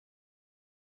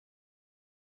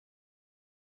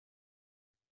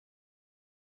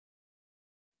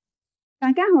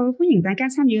大家好，歡迎大家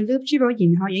參與 Loop 珠寶研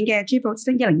學院嘅珠寶知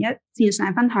識101線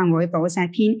上分享會寶石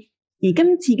篇。而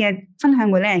今次嘅分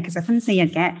享會咧，其實分4日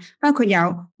嘅，包括有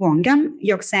黃金、玉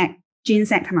石、鑽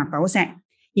石同埋寶石。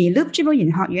而 Loop 珠寶研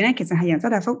學院咧，其實係由周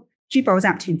大福珠寶集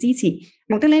團支持，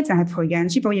目的咧就係培養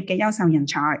珠寶業嘅優秀人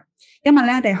才。今日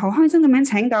咧，我哋好開心咁樣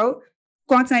請到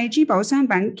國際珠寶商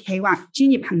品企劃專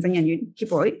業行政人員協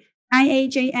會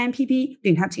IAJMPP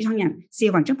聯合始創人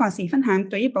邵宏忠博士分享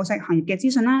對於寶石行業嘅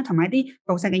資訊啦，同埋一啲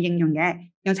寶石嘅應用嘅。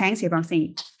有請邵博士。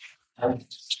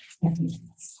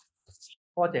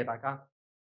多謝大家。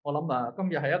我諗今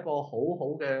日係一個好好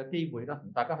嘅機會啦，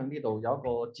同大家喺呢度有一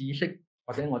個知識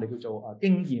或者我哋叫做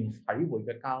經驗體會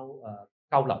嘅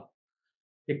交流。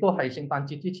亦都係聖誕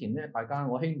節之前咧，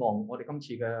我希望我哋今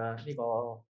次嘅呢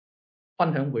個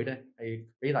分享會咧，係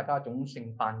俾大家一種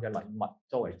聖誕嘅禮物，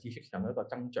作為知識上嘅一個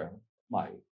增長，同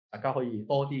埋大家可以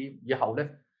多啲以後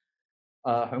咧，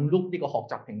響 Loop 呢個學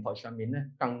習平台上面咧，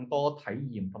更多體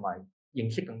驗同埋認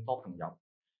識更多朋友。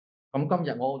咁今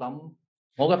日我諗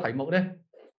我嘅題目咧，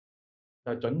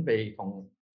就準備同，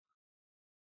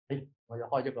我又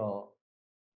開咗個，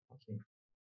我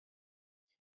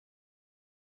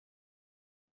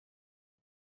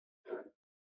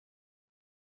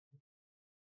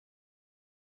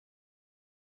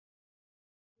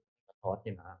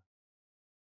先嚇。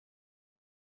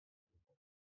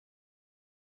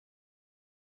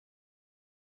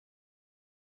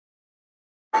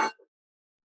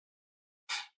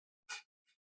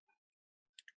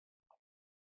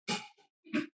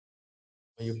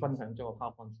我要分享咗個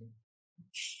PowerPoint 先。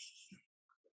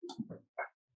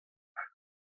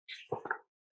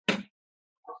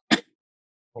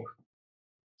好，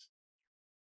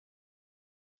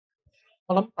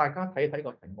我諗大家睇睇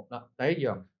個題目啦。第一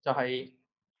樣就係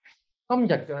今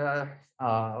日嘅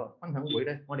分享會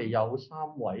咧，我哋有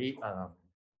3位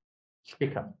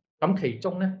speaker。咁其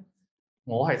中咧，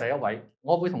我係第一位，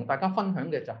我會同大家分享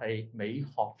嘅就係美學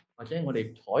或者我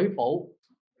哋彩寶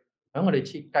喺我哋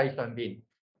設計上邊，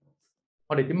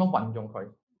我哋點樣運用佢。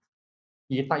而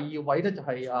第2位咧就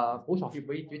係寶石協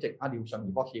會主席廖尚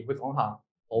儀博士會講下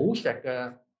寶石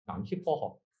嘅顏色科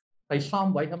學。第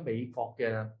3位喺美國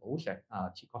嘅寶石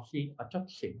切割師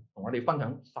Justin同我哋分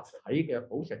享實體嘅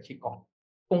寶石切割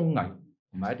工藝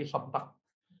同埋一啲心得。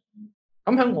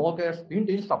咁喺我嘅短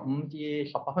短15至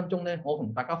18分鐘咧，我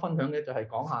同大家分享嘅就係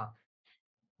講下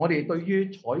我哋對於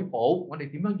彩寶，我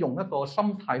哋點樣用一個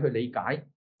心態去理解，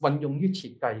運用於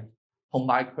設計，同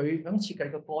埋佢喺設計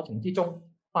嘅過程之中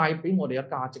帶俾我哋嘅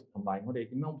價值，同埋我哋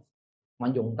點樣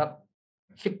運用得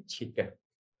適切嘅。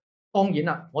當然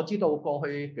啦，我知道過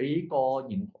去幾個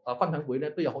分享會咧，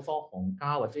都有好多行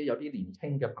家或者有啲年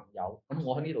輕嘅朋友。咁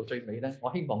我喺呢度最尾咧，我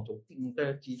希望做更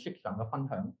多知識上嘅分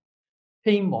享，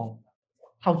希望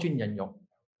拋磚引玉。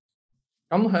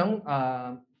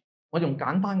咁我用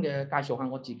簡單嘅介紹下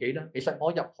我自己啦。其實我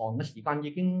入行嘅時間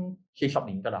已經40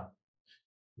年㗎啦。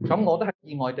咁我都係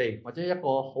意外地或者一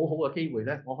個好好嘅機會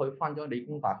咧，我去返咗理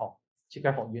工大學設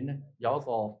計學院咧，有一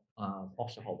個博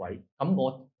士學位。咁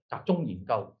我集中研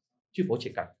究珠寶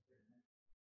設計。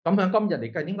咁喺今日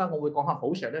嚟計，點解我會講下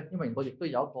寶石咧？因為我亦都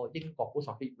有一個英國寶石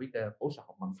協會嘅寶石學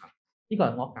問題。呢個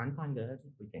係我簡單嘅一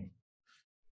啲背景。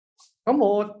咁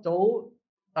我早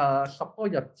10多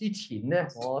日之前咧，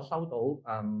我收到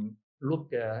Loop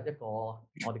嘅一個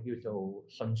我哋叫做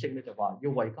信息咧，就話要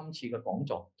為今次嘅講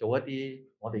座做一啲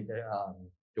我哋嘅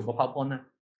做個 PowerPoint 咧。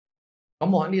咁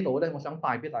我喺呢度咧，我想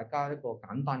帶俾大家一個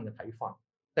簡單嘅睇法。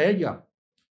第一樣，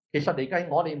其實嚟計，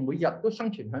我哋每日都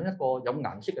生存喺一個有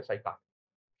顏色嘅世界。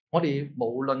我哋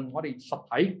無論我哋實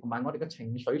體同埋我哋嘅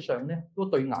情緒上咧，都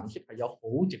對顏色係有好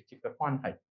直接嘅關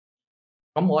係。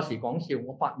咁我有時講笑，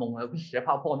我發夢啊寫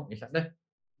PowerPoint，其實咧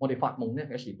我哋發夢咧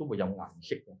有時都會有顏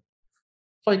色嘅。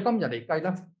所以今日嚟計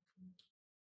咧，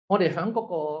我哋喺嗰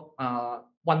個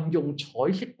運用彩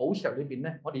色寶石裏邊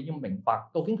咧，我哋要明白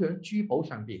究竟佢喺珠寶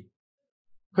上邊，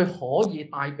佢可以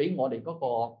帶俾我哋嗰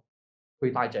個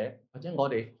佩戴者或者我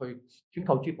哋去選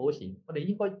購珠寶時，我哋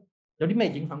應該有啲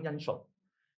咩影響因素？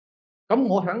咁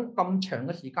我喺咁長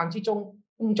嘅時間之中，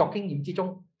工作經驗之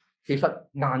中，其實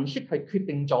顏色係決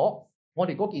定咗我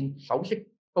哋嗰件首飾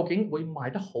究竟會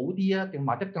賣得好啲啊，定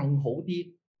賣得更好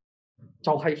啲？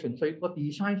就係純粹個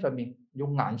design 上面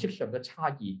用顏色上嘅差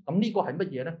異。咁呢個係乜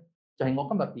嘢咧？就係我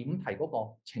今日點提嗰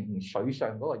個情緒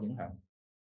上嗰個影響。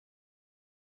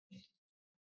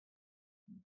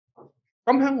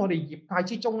咁喺我哋業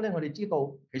界之中咧，我哋知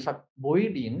道其實每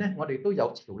年咧，我哋都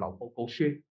有潮流報告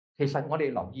書。其實我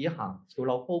哋留意一下，潮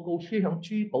流報告書喺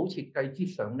珠寶設計之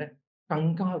上咧，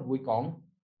更加會講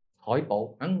彩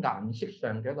寶喺顏色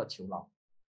上嘅一個潮流。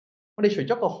我哋除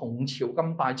咗個紅潮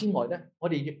咁大之外咧，我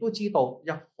哋亦都知道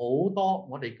有好多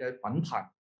我哋嘅品牌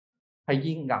係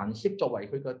以顏色作為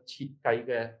佢個設計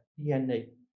嘅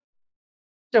DNA，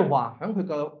 即係話喺佢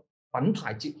個品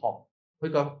牌哲學、佢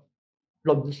個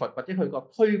論述或者佢個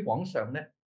推廣上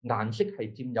咧，顏色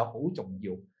係佔有好重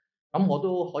要。咁我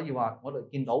都可以話，我哋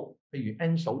見到譬如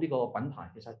Ansel 呢個品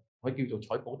牌，其實佢叫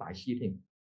做彩寶大師添。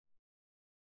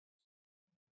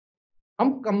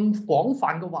咁廣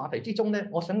泛嘅話題之中咧，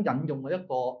我想引用一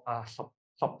個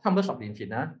差唔多10年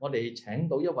前啊，我哋請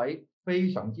到一位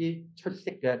非常之出色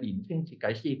嘅年輕設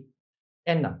計師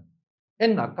Anna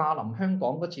駕臨香港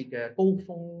嗰次嘅高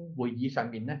峰會議上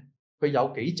面咧，佢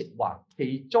有幾席話，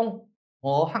其中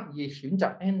我刻意選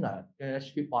擇 Anna 嘅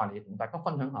説話嚟同大家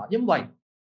分享下，因為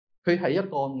佢係一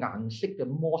個顏色嘅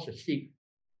魔術師，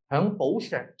喺寶石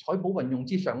彩寶運用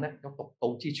之上咧有獨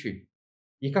到之處，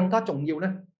而更加重要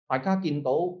咧。大家見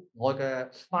到我嘅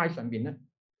slide 上面咧，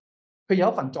佢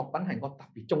有一份作品係我特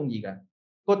別中意嘅。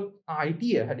個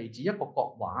idea 係嚟自一個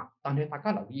國畫，但係大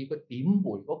家留意佢點枚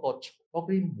嗰啲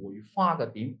梅花嘅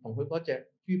點，同佢嗰隻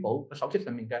珠寶首飾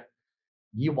上面嘅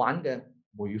耳環嘅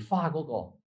梅花嗰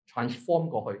個 transform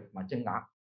過去，同埋隻額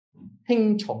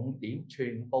輕重點，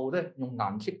全部咧用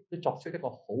顏色都作出一個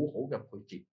好好嘅配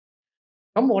置。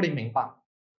咁我哋明白。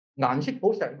顏色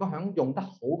寶石如果響用得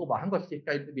好嘅話，喺個設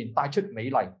計裏邊帶出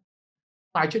美麗，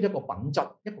帶出一個品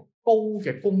質，一個高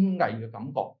嘅工藝嘅感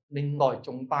覺。另外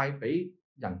仲帶俾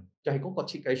人就係嗰個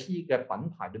設計師嘅品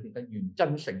牌裏邊嘅原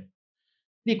真性，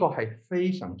呢個係非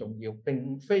常重要，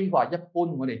並非話一般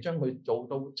我哋將佢做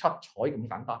到七彩咁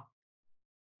簡單。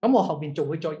咁我後邊仲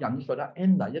會再引述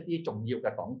Anna 一啲重要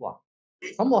嘅講話。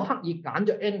咁我刻意揀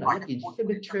咗 Anna 一件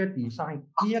signature design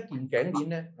呢一件頸鏈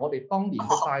咧，我哋當年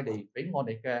佢帶嚟俾我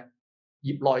哋嘅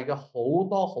業內嘅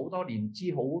好多年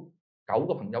資好久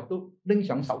嘅朋友都拎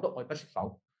上手，都愛不釋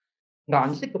手。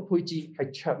顏色嘅配置係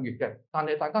卓越嘅，但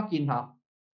係大家見下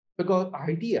佢個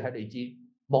idea 係嚟自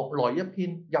莫內一篇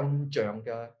印象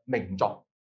嘅名作。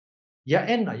而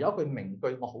Anna 有一句名句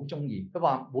我好中意，佢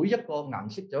話每一個顏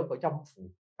色就有一個音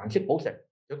符，顏色寶石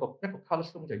有一個 color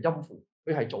stone 就係音符，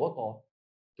佢係做一個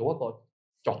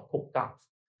作曲家。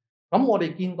咁我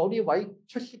哋見到呢位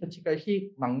出色嘅設計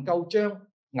師能夠將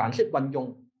顏色運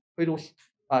用去到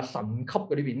神級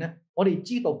嘅裏邊咧，我哋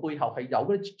知道背後係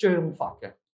有一啲章法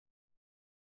嘅。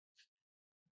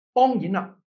當然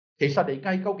啦，其實嚟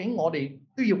計，究竟我哋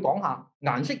都要講下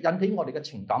顏色引起我哋嘅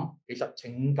情感，其實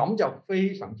情感就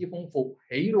非常之豐富，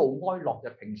喜怒哀樂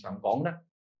就平常講咧，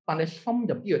但係深入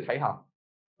啲去睇下。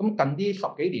咁近呢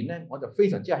10幾年咧，我就非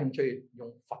常之有興趣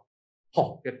用佛學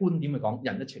嘅觀點去講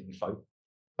人嘅情緒。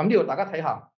咁呢度大家睇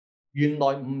下，原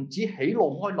來唔止喜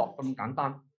怒哀樂咁簡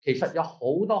單，其實有好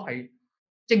多係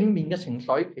正面嘅情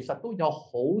緒，其實都有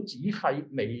好仔細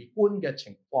微觀嘅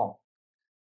情況。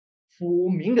負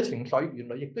面嘅情緒原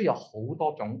來亦都有好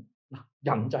多種。嗱，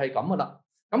人就係咁噶啦。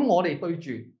咁我哋對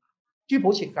住珠寶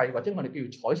設計或者我哋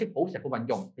叫做彩色寶石嘅運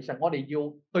用，其實我哋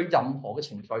要對任何嘅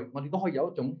情緒，我哋都可以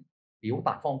有一種表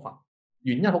達方法。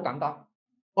原因好簡單，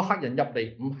個客人入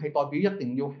嚟唔係代表一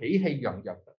定要喜氣洋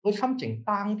洋，佢心情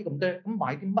down 啲咁多，咁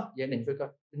買啲乜嘢令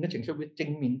佢情緒會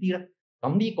正面啲咧？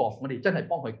咁呢個我哋真係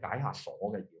幫佢解下鎖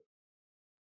嘅要。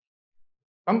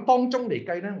咁當中嚟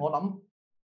計咧，我諗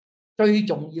最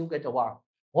重要嘅就話，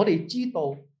我哋知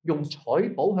道用彩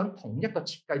寶喺同一個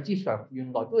設計之上，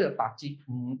原來都有達至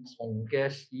唔同嘅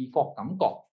視覺感覺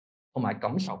同埋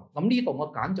感受。咁呢度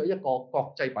我揀咗一個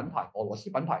國際品牌，俄羅斯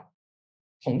品牌，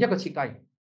同一個設計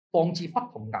放置不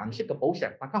同顏色嘅寶石，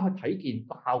大家可以睇見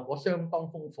個效果相當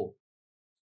豐富。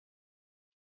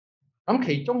咁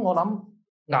其中我諗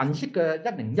顏色嘅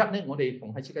101咧，我哋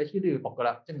逢係設計師都要讀噶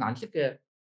啦，即係顏色嘅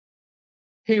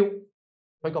飄，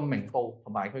佢個明度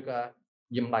同埋佢嘅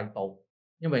豔麗度。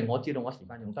因為我知道我時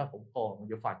間用得好多，我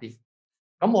要快啲。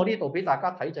咁我呢度俾大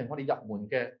家睇就係我哋入門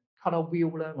嘅 color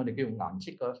wheel 咧，我哋叫做顏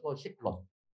色嘅嗰個色輪。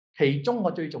其中我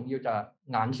最重要就係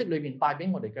顏色裏邊帶俾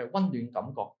我哋嘅溫暖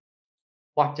感覺，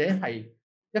或者係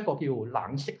一個叫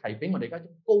冷色，係俾我哋一種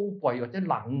高貴或者冷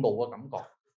傲嘅感覺，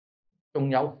仲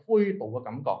有灰度嘅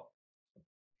感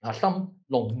覺，深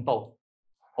濃度。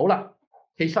好啦，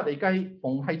其實嚟計，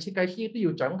逢係設計師都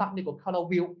要掌握呢個 color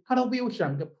wheel。color wheel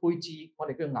上嘅配置，我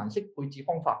哋叫顏色配置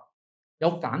方法，有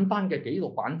簡單嘅幾個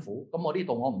板斧。咁我呢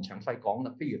度我唔詳細講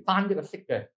啦。譬如單一個色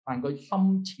嘅，但佢深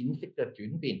淺色嘅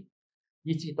轉變，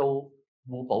以至到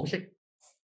互補色，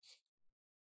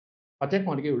或者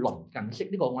我哋叫鄰近色，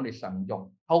呢個我哋常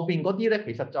用。後邊嗰啲咧，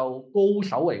其實就高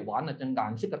手嚟玩啦。就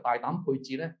顏色嘅大膽配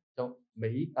置咧，就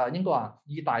應該話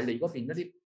意大利嗰邊一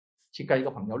啲設計嘅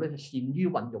朋友咧，就善於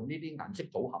運用呢啲顏色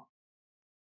組合。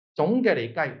總嘅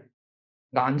嚟計，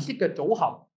顏色嘅組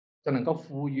合就能夠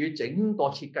賦予整個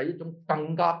設計一種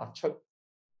更加突出，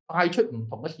帶出唔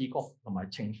同嘅視覺同埋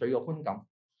情緒嘅觀感。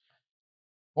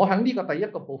我喺呢個第一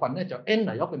個部分咧，就 N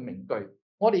嚟有一句名句，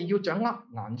我哋要掌握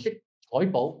顏色彩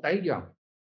寶。第一樣，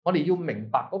我哋要明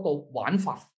白嗰個玩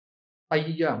法；第二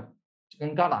樣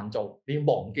更加難做，你要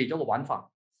忘記咗個玩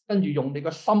法，跟住用你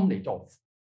個心嚟做，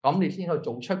咁你先可以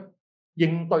做出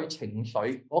應對情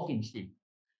緒嗰件事。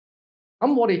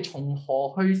咁我哋從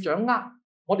何去掌握？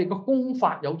我哋個功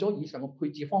法有咗以上嘅配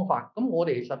置方法，咁我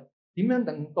哋其實點樣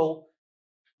令到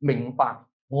明白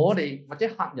我哋或者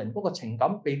客人嗰個情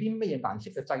感被啲咩顏色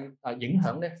嘅影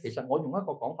響咧？其實我用一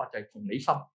個講法就係同理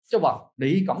心，即係話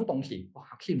你感動時，個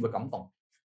客先會感動。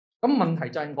咁問題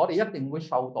就係我哋一定會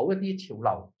受到一啲潮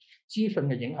流資訊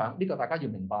嘅影響，呢個大家要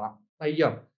明白啦。第二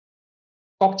樣，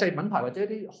國際品牌或者一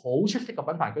啲好出色嘅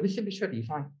品牌，嗰啲 signature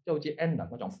design，即係好似 Anna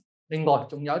嗰種。另外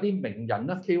仲有一啲名人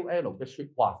啦 KOL 嘅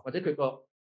説話，或者佢個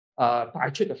帶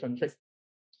出嘅信息。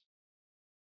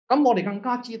咁我哋更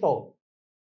加知道，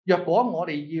若果我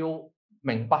哋要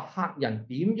明白客人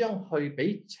點樣去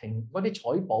俾嗰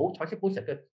啲彩寶、彩色寶石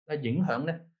嘅影響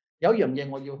咧，有一樣嘢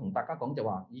我要同大家講就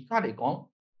話，而家嚟講，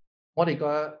我哋嘅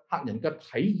客人嘅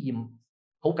體驗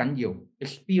好緊要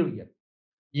experience。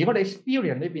而我哋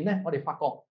experience 裏邊咧，我哋發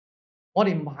覺我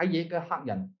哋買嘢嘅客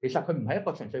人其實佢唔係一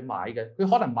個純粹買嘅，佢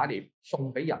可能買嚟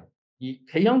送俾人，而企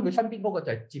喺佢身邊嗰個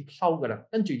就係接收㗎啦，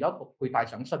跟住有一個佩戴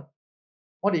上身。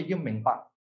我哋要明白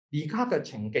而家嘅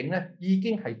情景咧，已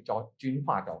經係在轉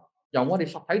化咗，由我哋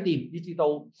實體店以至到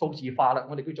數字化啦。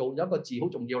我哋叫做有一個字好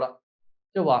重要啦，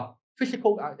即係話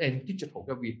physical and digital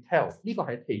嘅 retail， 呢個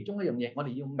係其中一樣嘢，我哋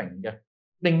要明嘅，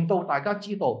令到大家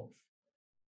知道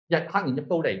客人入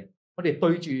到嚟，我哋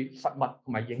對住實物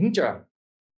同埋影像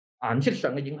顏色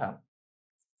上嘅影響。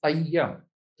第二樣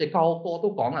就個個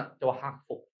都講啦，就話客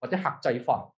服或者客製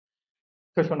化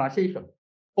personalization，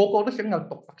 個個都想有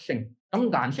獨特性。咁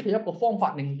顏色係一個方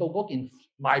法，令到嗰件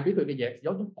賣俾佢嘅嘢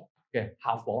有一種獨特嘅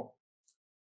效果。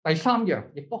第三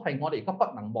樣亦都係我哋而家不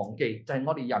能忘記，就係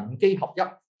我哋人機合一，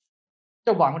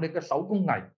即係話我哋嘅手工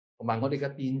藝同埋我哋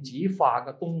嘅電子化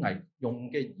嘅工藝用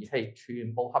嘅儀器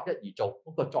全部合一而做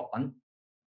嗰個作品，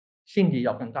先至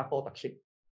有更加多特色。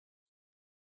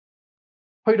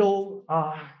去到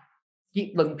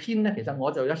結論篇咧，其實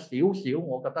我就有少少，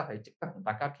我覺得係值得同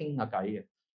大家傾下偈嘅。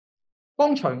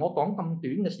剛才我講咁短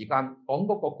嘅時間，講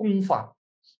嗰個功法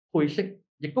配色，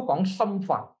亦都講心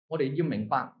法。我哋要明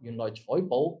白，原來彩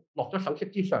寶落咗首飾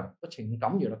之上，個情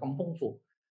感原來咁豐富。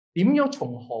點樣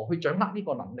從何去掌握呢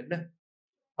個能力咧？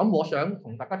咁我想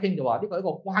同大家傾就話，呢個係一個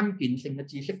關鍵性嘅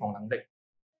知識同能力，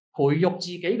培育自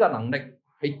己嘅能力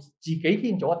係自己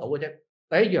先做得到嘅啫。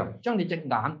第一樣，將你隻眼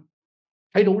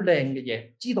睇到靚嘅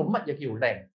嘢，知道乜嘢叫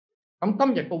靚。咁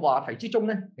今日個話題之中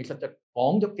咧，其實就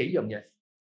講咗幾樣嘢。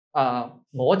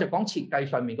我就講設計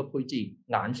上面嘅配置、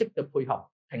顏色嘅配合、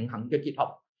平衡嘅結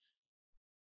合。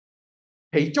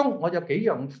其中我有幾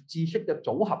樣知識嘅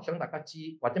組合，想大家知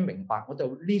或者明白，我就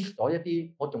list 咗一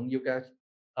啲我重要嘅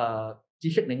知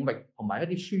識領域同埋一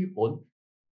啲書本。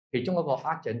其中一個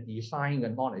art and design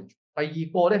嘅 knowledge。第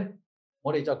二個咧，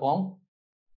我哋就講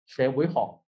社會學、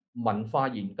文化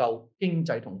研究、經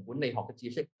濟同管理學嘅知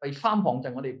識。第三項就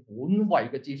係我哋本位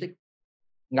嘅知識、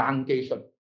硬技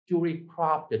術 jewelry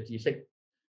craft 嘅知識。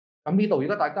咁呢度如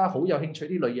果大家好有興趣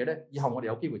呢類嘢咧，以後我哋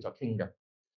有機會再傾嘅。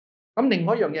咁另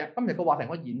外一樣嘢，今日個話題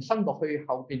我延伸落去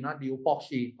後邊廖博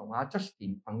士同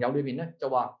Justin 朋友裏邊咧，就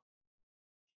話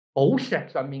寶石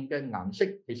上面嘅顏色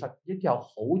其實亦都有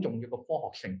好重要嘅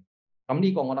科學性。咁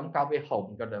呢個我諗交俾後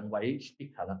邊嘅兩位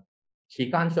speaker 啦。時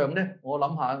間上咧，我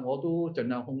諗下我都盡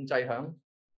量控制響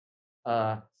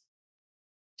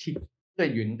即係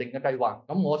原定嘅計劃。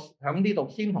咁我喺呢度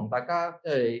先同大家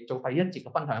做第一節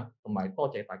嘅分享，同埋多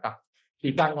謝大家。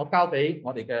時間我交俾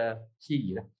我哋嘅司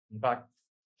儀咧，唔該。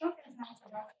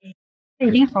已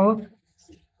經好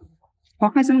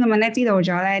開心咁樣咧，知道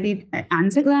咗咧啲顏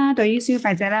色啦，對於消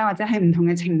費者啦，或者係唔同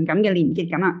嘅情感嘅連結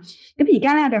咁啊。咁而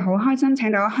家咧，我哋好開心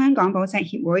請到香港寶石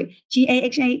協會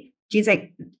GAHA 主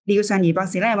席廖尚儀博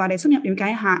士咧，話我哋深入了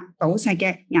解一下寶石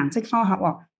嘅顏色科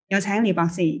學。有請廖博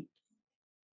士。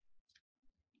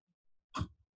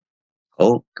好，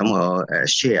咁我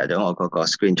share 咗我嗰個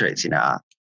screen 出嚟先啦。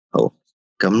好，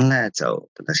咁咧就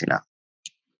等等先啦。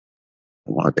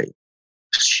我哋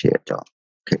share 咗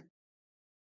 ，OK，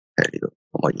 喺呢度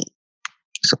可唔可以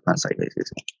縮翻細佢少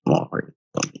少？咁我可以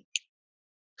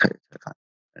睇翻，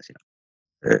等先啦。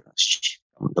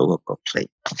撳到嗰個 play，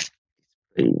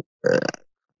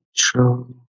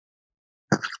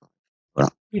 好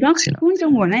啦。如果觀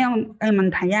眾們咧有問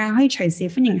題啊，可以隨時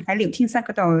歡迎喺聊天室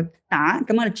嗰度打。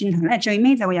咁我哋轉頭咧最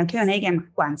尾就會有 Q&A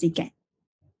嘅環節嘅。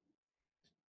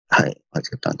係，我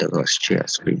就等到個 share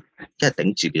screen， 即係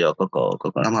頂住咗嗰個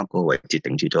啱啱嗰個位置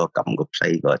頂住咗撳個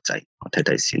play 嗰個掣，我睇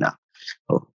睇先啦。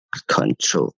好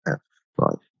 ，Control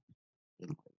F5，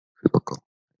 佢嗰個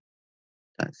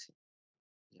等陣先，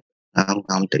啱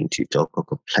啱頂住咗嗰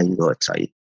個 play 嗰個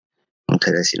掣，我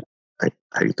睇睇先啦。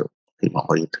喺呢度，希望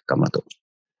可以撳得到。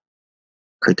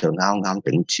佢就啱啱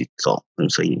頂住咗，咁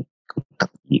所以咁得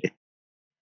意嘅。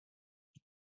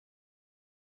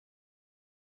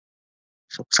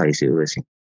縮細少嘅先，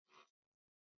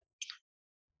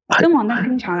都望得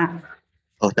清楚啦。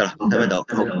好得啦，睇唔睇到？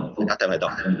好，大家睇唔睇到？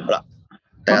好啦，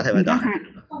大家睇唔睇到？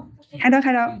睇到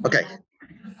睇到。OK，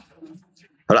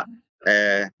 好啦，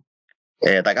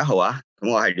大家好啊，咁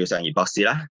我係廖尚儀博士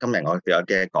啦。今日我哋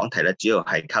嘅講題咧，主要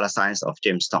係 Colour Science of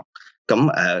Gemstone，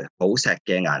 咁寶石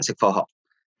嘅顏色科學。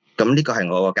咁呢個係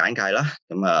我個簡介啦。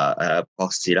咁博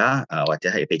士啦，或者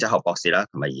係地質學博士啦，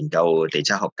同埋研究地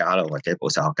質學家啦，或者寶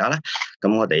石學家啦。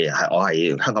咁我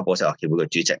係香港寶石學協會嘅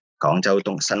主席，廣州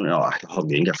東新華學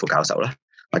院嘅副教授啦。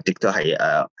我亦都係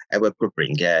Edward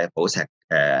Goodwin 嘅寶石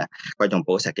貴重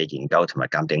寶石嘅研究同埋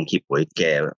鑑定協會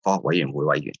嘅科學委員會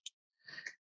委員。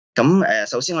咁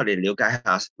首先我哋了解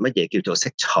下乜嘢叫做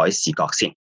色彩視覺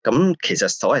先。咁其實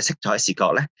所謂色彩視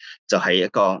覺咧，就係一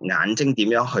個眼睛點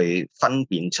樣去分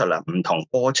辨出啦唔同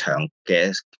波長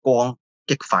嘅光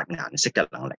激發顏色嘅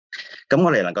能力。咁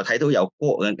我哋能夠睇到有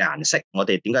光嘅顏色，我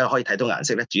哋點解可以睇到顏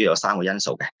色咧？主要有3個因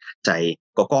素嘅，就係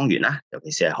個光源啦，尤其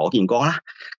是係可見光啦。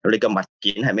你個物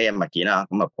件係咩物件啊？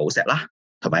咁寶石啦，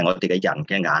同埋我哋嘅人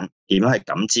嘅眼點樣去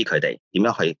感知佢哋，點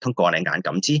樣去通過我哋眼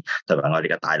感知，同埋我哋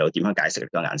嘅大腦點樣解釋呢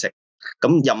個顏色。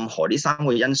咁任何呢3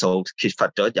個因素缺乏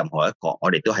咗任何一個，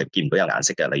我哋都係見唔到有顏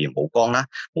色嘅。例如冇光啦，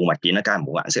冇物件啦，梗係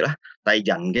冇顏色啦。但係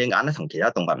人嘅眼咧同其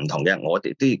他動物唔同嘅，我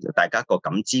哋都大家個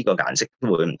感知個顏色都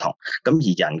會唔同。咁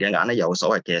而人嘅眼咧有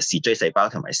所謂嘅視錐細胞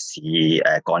同埋視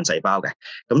桿細胞嘅。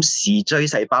咁視錐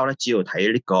細胞咧主要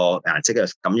睇呢個顏色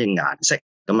嘅感應顏色。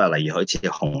咁例如好似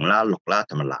紅啦、綠啦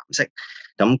同埋藍色。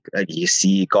咁而視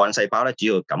桿細胞咧，主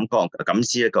要感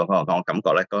知個感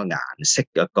覺咧，嗰個顏色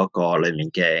嘅嗰個裏面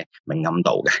嘅明暗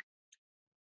度嘅。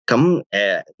咁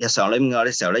日常裏面我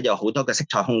哋時候咧有好多嘅色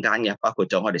彩空間嘅，包括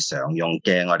咗我哋常用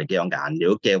嘅我哋叫顏料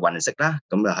嘅混色啦，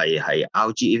咁就係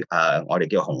RG 我哋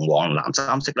叫紅黃藍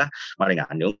3色啦，我哋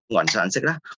顏料混散色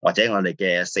啦，或者我哋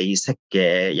嘅4色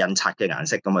嘅印刷嘅顏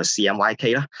色，咁啊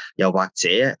CMYK 啦，又或者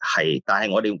係，但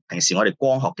係我哋平時我哋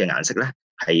光學嘅顏色咧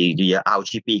係要有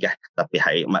RGB 嘅，特別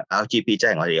係RGB 即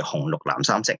係我哋紅綠藍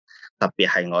3色，特別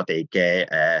係我哋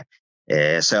嘅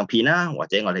相片啦，或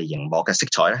者我哋熒幕嘅色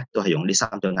彩咧，都係用呢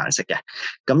3種顏色嘅。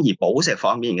咁而寶石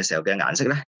方面嘅時候嘅顏色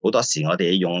咧，好多時我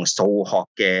哋用數學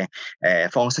嘅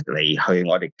方式嚟去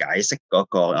我哋解釋嗰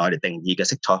個我哋定義嘅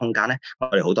色彩空間咧，我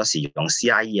哋好多時用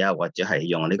CIE 啊，或者係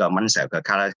用呢個 Munsell 嘅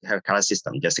color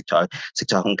system 嘅色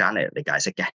彩空間嚟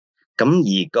解釋嘅。咁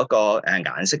而嗰個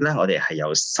顏色咧，我哋係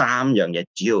由3樣嘢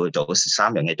主要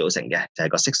3樣嘢組成嘅，就係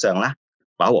個色相啦、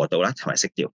飽和度啦同埋色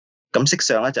調。咁色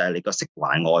相咧就係你個色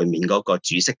環外面嗰個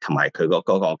主色同埋佢嗰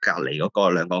個隔離嗰個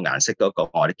兩個顏色嗰個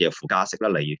我哋叫附加色啦，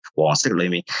例如黃色裏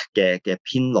面嘅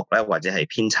偏綠咧，或者係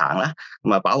偏橙啦。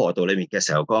咁啊飽和度裏面嘅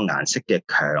時候嗰個顏色嘅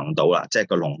強度啦，即係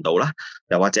個濃度啦，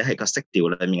又或者係個色調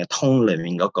裏面嘅通裏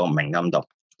面嗰個明暗度。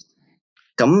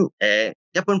咁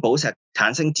一般寶石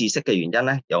產生致色嘅原因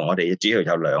咧，我哋主要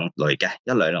有2類嘅，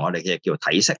一類我哋嘅叫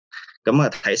體色。咁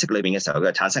體色裏面嘅時候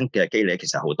嘅產生嘅機理其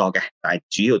實好多嘅，但係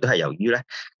主要都係由於咧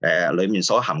裏面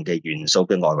所含嘅元素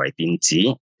嘅外圍電子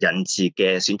引致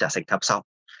嘅選擇性吸收。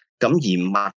咁而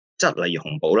物質例如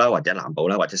紅寶啦，或者藍寶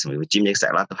啦，或者甚至乎尖益石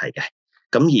啦，都係嘅。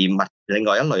咁而另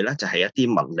外一類咧，就係一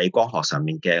啲物理光學上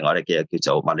面嘅，我哋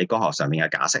叫做物理光學上面嘅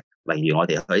假色，例如我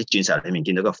哋喺鑽石裏面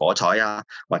見到嘅火彩啊，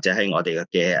或者喺我哋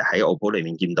嘅喺奧寶裏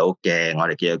面見到嘅，我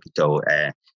哋叫做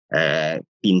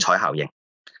變彩效應。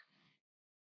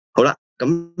好啦，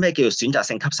咁咩叫選擇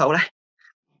性吸收咧？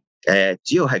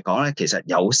主要係講咧，其實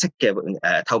有色嘅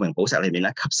透明寶石裏面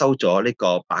咧，吸收咗呢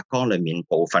個白光裏面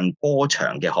部分波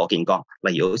長嘅可見光。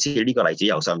例如好似呢個例子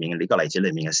右上面呢個例子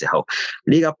裏面嘅時候，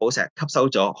呢個寶石吸收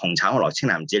咗紅橙黃綠青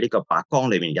藍紫呢個白光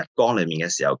裏面日光裏面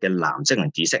嘅時候嘅藍色同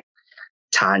紫色，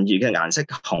殘餘嘅顏色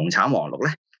紅橙黃綠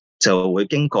咧，就會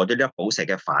經過咗呢粒寶石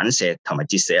嘅反射同埋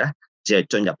折射咧，就係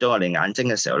進入咗我哋眼睛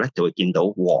嘅時候咧，就會見到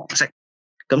黃色。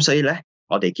咁所以咧，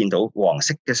我哋見到黃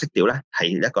色嘅色調咧，係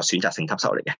一個選擇性吸收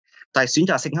嚟嘅。但係選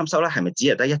擇性吸收咧，係咪只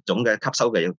係得一種嘅吸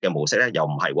收嘅模式咧？又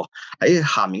唔係喎。喺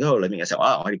下面嗰度裏面嘅時候，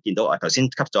我哋見到頭先吸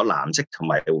咗藍色同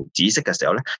埋紫色嘅時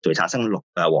候咧，就會產生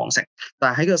黃色。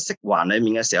但係喺個色環裏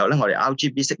面嘅時候咧，我哋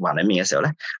RGB 色環裏面嘅時候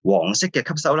咧，黃色嘅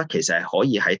吸收咧，其實係可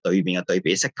以喺對面嘅對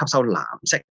比色吸收藍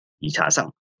色而產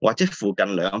生。或者附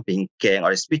近兩邊嘅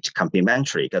我哋 speech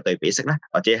complementary 嘅對比色咧，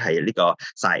或者係呢個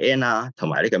cyan 啊同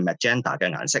埋呢個 magenta 嘅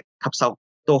顏色吸收，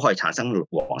都可以產生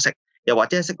黃色。又或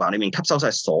者喺色環裏面吸收晒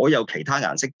所有其他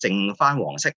顏色，剩翻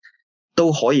黃色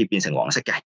都可以變成黃色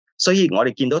嘅。所以我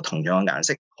哋見到同樣嘅顏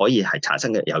色可以係產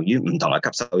生嘅，由於唔同嘅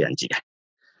吸收引致嘅。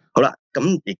好啦，咁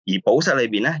而寶石裏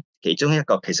邊咧，其中一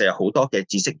個其實有好多嘅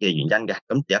知識嘅原因嘅。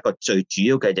咁有一個最主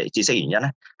要嘅知識原因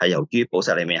咧，係由於寶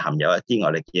石裏面含有一啲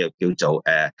我哋叫做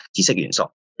知識元素，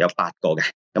有8個嘅。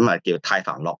咁啊叫鈦鈿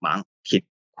鉻錳鐵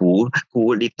鈷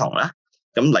鈷鎳銅啦。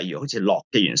咁例如好似鉻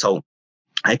嘅元素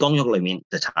喺光玉裏面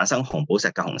就產生紅寶石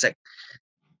嘅紅色，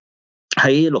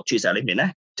喺綠柱石裏面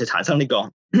咧就產生呢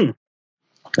個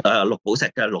綠寶石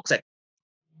嘅綠色。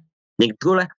亦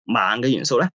都咧錳嘅元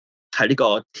素咧喺呢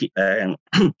個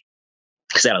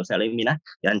石榴石裏面咧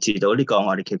引致到呢個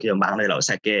我哋叫做錳裏流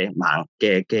石嘅錳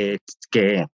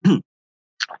嘅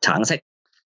橙色。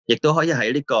亦都可以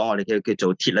喺呢個我哋叫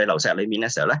做鐵裏流石裏面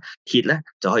嘅時候咧，鐵咧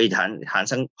就可以產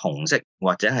生紅色，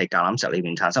或者係橄欖石裏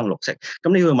面產生綠色。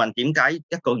咁你會問點解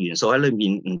一個元素喺裏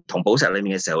面唔同寶石裏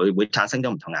面嘅時候會產生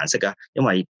咗唔同顏色啊？因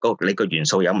為你個元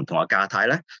素有唔同嘅價態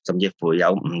咧，甚至乎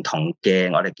有唔同嘅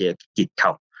我哋嘅結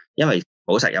構。因為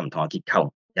寶石有唔同嘅結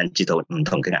構，引致到唔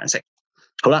同嘅顏色。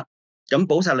好啦。咁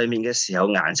寶石裏面嘅時候，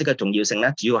顏色嘅重要性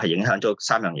咧，主要係影響咗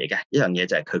3樣嘢嘅。一樣嘢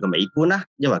就係佢個美觀啦，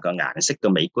因為個顏色嘅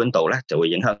美觀度咧，就會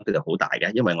影響佢哋好大嘅。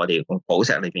因為我哋寶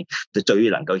石裏邊就最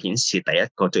能夠顯示第一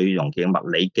個最容易嘅物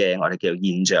理嘅我哋叫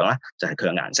現象啦，就係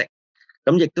佢嘅顏色。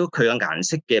咁亦都佢嘅顏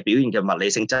色嘅表現嘅物理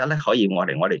性質咧，可以我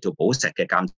哋做寶石嘅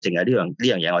鑑證啊。呢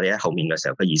樣嘢我哋喺後面嘅時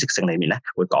候嘅儀式性裏面咧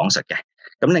會講述嘅。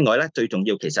咁另外咧最重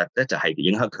要其實咧就係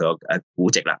影響佢個估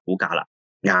值啦、估價啦。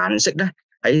顏色咧。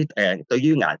喺對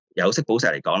於有色寶石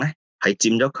嚟講咧，係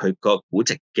佔咗佢個估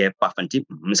值嘅50%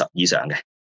以上嘅。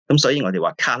咁所以我哋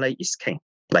話 colour is king。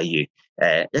例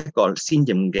如一個鮮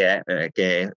豔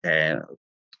嘅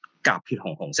甲血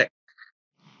紅色，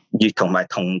而同埋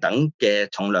同等嘅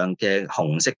重量嘅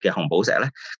紅色嘅紅寶石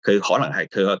咧，佢可能係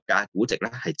佢個估值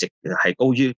咧係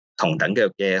高於同等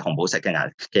嘅紅寶石嘅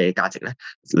價值咧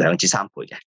2至3倍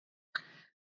嘅。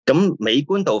咁美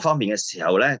觀度方面嘅時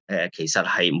候咧，其實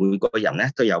係每個人咧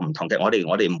都有唔同嘅。我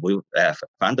哋唔會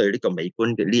反對呢個美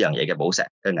觀嘅呢樣嘢嘅寶石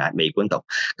嘅美觀度。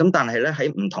咁但係咧喺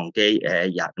唔同嘅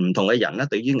唔同嘅人咧，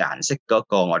對於顏色嗰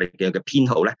個我哋嘅偏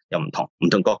好咧又唔同，唔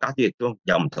同國家都亦都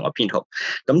有唔同嘅偏好。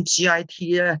咁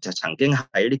GIT 咧就曾經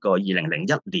喺呢個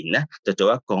2001年咧就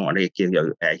做一個我哋叫做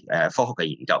科學嘅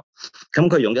研究。咁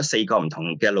佢用咗4個唔同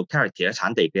嘅 locality 嘅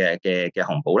產地嘅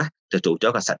紅寶咧，就做咗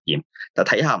一個實驗，就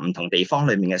睇下唔同地方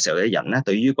裏面嘅時候嘅人咧，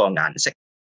對於個顏色，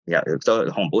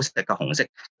紅寶石嘅紅色，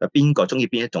邊個中意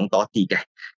邊一種多啲嘅？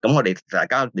咁我哋大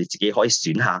家你自己可以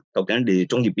選下，究竟你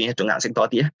中意邊一種顏色多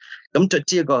啲咧？咁最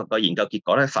知個研究結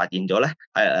果咧，發現咗咧，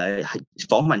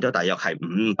訪問咗大約係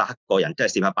500個人，即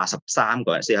係483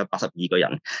個人、482個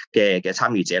人嘅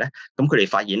參與者咧，咁佢哋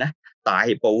發現咧，大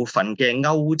部分嘅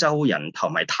歐洲人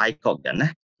同埋泰國人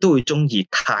咧，都會中意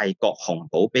泰國紅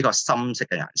寶比較深色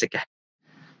嘅顏色嘅，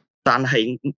但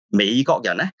係美國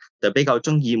人咧就比較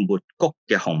中意抹谷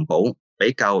嘅紅寶，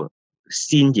比較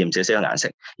鮮豔少少嘅顏色，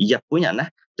而日本人咧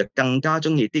就更加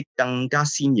中意啲更加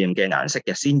鮮豔嘅顏色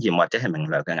嘅鮮豔或者係明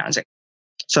亮嘅顏色。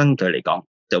相對嚟講，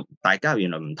就大家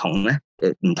原來唔同咧，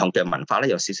唔同嘅文化咧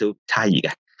有少少差異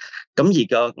嘅。咁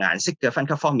而個顏色嘅分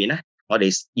級方面咧，我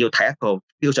哋要睇一個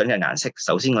標準嘅顏色。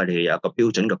首先我哋有一個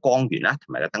標準嘅光源啦，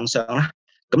同埋個燈箱啦。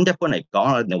咁一般嚟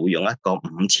講，我哋會用一個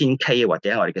5000K 或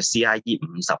者我哋嘅 CIE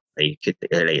 50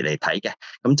嚟睇嘅。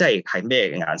咁即係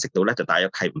咩顏色度咧？就大約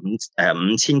係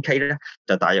5000K 咧，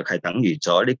就大約係等於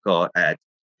咗呢個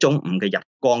中午嘅日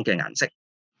光嘅顏色。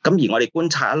咁而我哋觀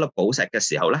察一粒寶石嘅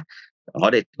時候咧，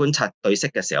我哋觀察對色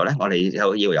嘅時候咧，我哋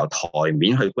要由台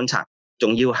面去觀察。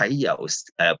仲要喺由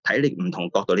睇你唔同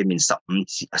角度裏面10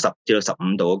至到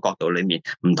15度嘅角度裏面，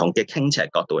唔同嘅傾斜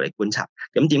角度嚟觀察。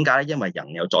咁點解咧？因為人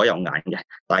有左右眼嘅，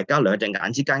大家兩隻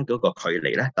眼之間嗰個距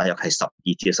離咧，大約係12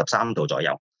至13度左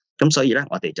右。咁所以咧，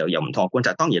我哋就有唔同嘅觀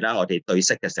察。當然啦，我哋對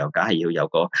色嘅時候，梗係要有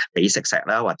個比色石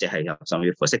啦，或者係有上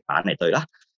面副色板嚟對啦。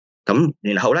咁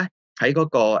然後咧喺嗰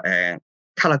個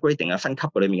color grading 嘅分級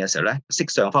裏面嘅時候咧，色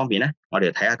相方面咧，我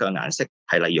哋睇下個顏色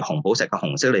係例如紅寶石嘅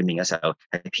紅色裏面嘅時候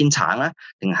係偏橙啦，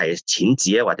定係淺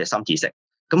紫啊，或者深紫色。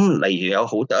咁例如有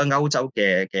好多歐洲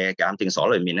嘅鑑定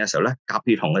所裏面嘅時候咧，甲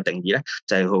血紅嘅定義咧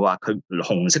就係佢話佢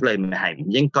紅色裏面係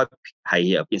唔應該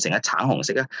係變成一橙紅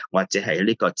色啊，或者係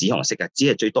呢個紫紅色嘅，只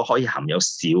係最多可以含有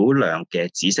少量嘅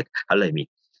紫色喺裏面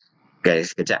嘅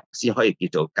啫，先可以叫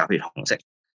做甲血紅色。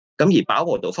咁而飽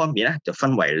和度方面咧，就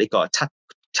分為呢個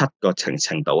七個程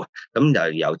度啊，咁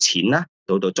就由淺啦，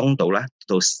到中度啦，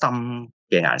到深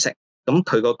嘅顏色。咁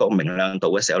佢嗰個明亮度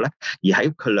嘅時候咧，而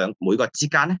喺佢每個之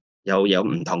間咧，又有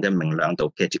唔同嘅明亮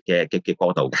度嘅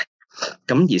過渡嘅。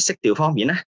咁而色調方面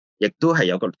咧，亦都係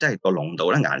有個即係個濃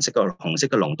度咧，顏色個紅色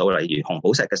嘅濃度，例如紅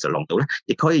寶石嘅時候濃度咧，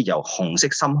亦可以由紅色、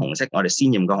深紅色，我哋鮮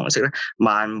豔嘅紅色咧，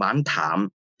慢慢淡，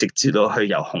直至到去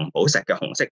由紅寶石嘅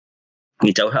紅色，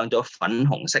而走向咗粉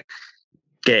紅色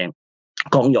嘅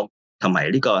光玉，同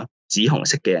埋呢個紫紅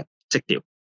色嘅色調。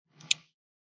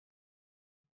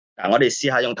我哋試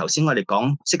下用頭先我哋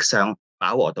講色相、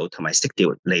飽和度同埋色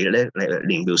調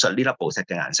嚟描述呢粒寶石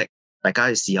嘅顏色，大家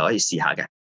可以試下嘅。呢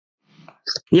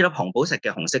粒紅寶石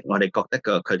嘅紅色，我哋覺得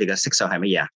佢哋嘅色相係乜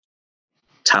嘢啊？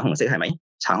橙紅色係咪？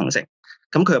橙紅色。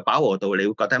咁佢嘅飽和度，你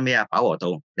會覺得咩啊？飽和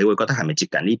度，你會覺得係咪接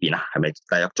近呢邊啊？係咪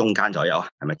大約中間左右啊？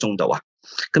係咪中度啊？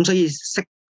咁所以色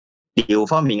調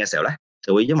方面嘅時候咧，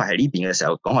就會因為喺呢邊嘅時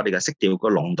候講我哋嘅色調個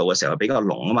濃度嘅時候比較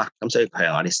濃啊嘛，咁所以佢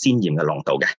係我哋鮮豔嘅濃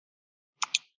度嘅。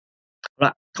好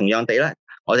啦，同樣地咧，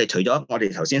我哋除咗我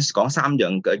哋頭先講3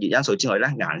樣嘅因素之外咧，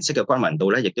顏色嘅均勻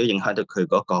度咧，亦都影響到佢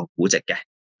嗰個估值嘅。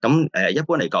咁一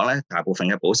般嚟講咧，大部分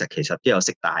嘅寶石其實都有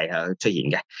色帶出現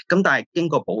嘅。咁但係經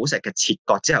過寶石嘅切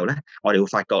割之後咧，我哋會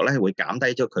發覺咧會減低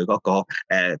咗佢嗰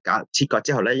個切割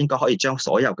之後咧，應該可以將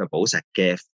所有嘅寶石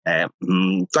嘅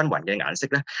唔均勻嘅顏色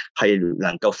咧，係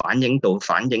能夠反映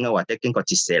啊，或者經過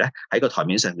折射咧喺個台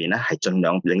面上面咧，係盡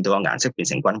量令到個顏色變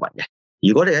成均勻嘅。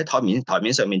如果你喺台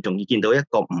面上面仲要見到一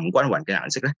個唔均勻嘅顏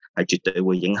色咧，係絕對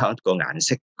會影響個顏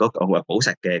色嗰個寶石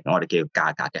嘅我哋叫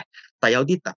價格嘅。但有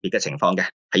啲特別嘅情況嘅，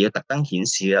係要特登顯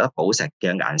示一粒寶石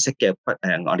嘅顏色嘅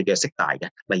我哋叫色帶嘅，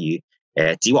例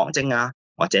如紫黃晶啊，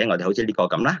或者我哋好似呢個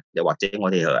咁啦，又或者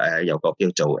我哋有個叫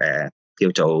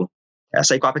做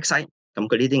西瓜碧璽，咁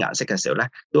佢呢啲顏色嘅時候咧，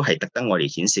都係特登我哋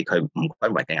顯示佢唔均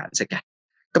勻嘅顏色嘅。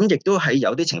咁亦都喺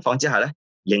有啲情況之下咧，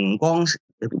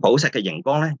寶石嘅熒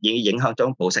光咧，已經影響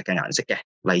咗寶石嘅顏色嘅。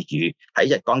例如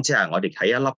喺日光之下，我哋睇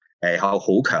一粒好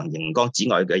強熒光紫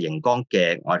外嘅熒光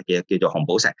嘅，我哋嘅叫做紅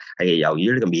寶石，係由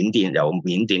於呢個由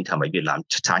緬甸同埋越南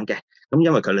出產嘅。咁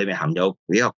因為佢裏面含有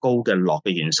比較高嘅鉻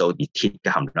嘅元素，而鐵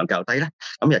嘅含量較低咧。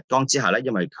咁日光之下咧，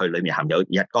因為佢裏面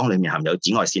日光裏面含有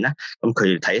紫外線咧，咁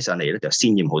佢睇起上嚟咧就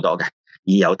鮮豔好多嘅。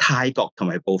而由泰國同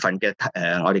埋部分嘅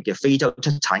我哋嘅非洲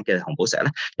出產嘅紅寶石咧，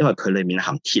因為佢裏面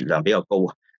含鐵量比較高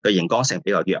啊，個熒光性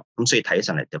比較弱，咁所以睇起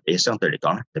上嚟就相對嚟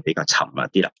講咧就比較沉一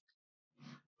啲啦。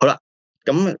好啦，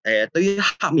咁對於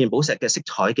黑面寶石嘅色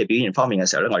彩嘅表現方面嘅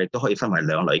時候咧，我哋都可以分為2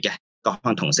類嘅，各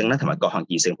項同性咧同埋各項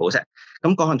異性寶石。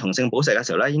咁各項同性寶石嘅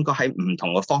時候咧，應該喺唔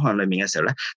同嘅方向裏面嘅時候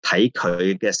咧，睇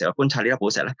佢嘅時候觀察呢粒寶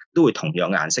石咧，都會同樣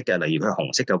顏色嘅。例如佢係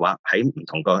紅色嘅話，喺唔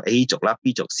同個 A 族啦、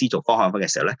B 族、C 族方向嘅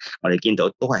時候咧，我哋見到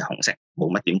都係紅色，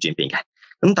冇乜點轉變嘅。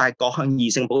咁但係各項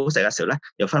異性寶石嘅時候咧，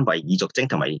又分為異族晶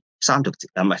同埋三族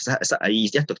唔係一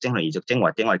族晶同異族晶，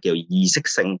或者我哋叫異色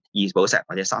性異寶石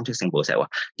或者三色性寶石喎。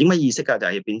點解異色嘅就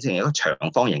係變成一個長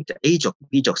方形，就 A 族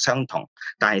B 族相同，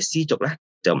但係 C 族咧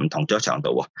就唔同咗長度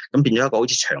喎，咁變咗一個好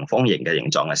似長方形嘅形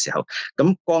狀嘅時候，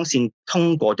咁光線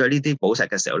通過咗呢啲寶石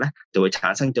嘅時候咧，就會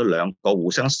產生咗2個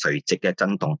互相垂直嘅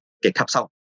震動嘅吸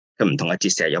收，佢唔同嘅折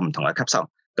射有唔同嘅吸收。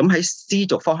咁喺 C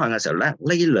族方向嘅時候咧，呢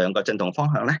2個震動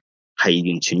方向咧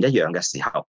係完全一樣嘅時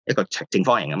候，一個正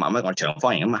方形啊嘛，咁我長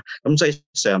方形啊嘛，咁所以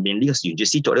上面呢個沿住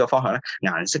C 族呢個方向咧，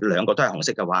顏色2個都係紅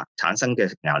色嘅話，產生嘅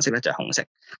顏色咧就係紅色。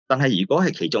但係如果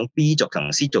係其中 B 族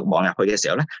同 C 族望入去嘅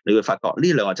時候咧，你會發覺呢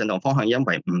2個震動方向因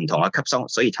為唔同嘅吸收，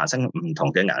所以產生唔同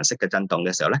嘅顏色嘅震動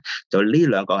嘅時候咧，就呢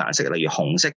2個顏色，例如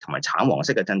紅色同埋橙黃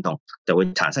色嘅震動，就會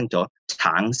產生咗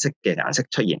橙色嘅顏色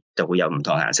出現，就會有唔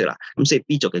同嘅顏色啦。咁所以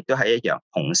B 族亦都係一樣，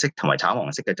紅色同埋橙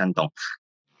黃色嘅震動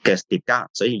嘅疊加，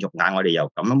所以肉眼我哋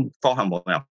由咁樣方向望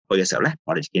入去嘅時候咧，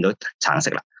我哋就見到橙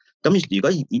色啦。咁如果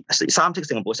三色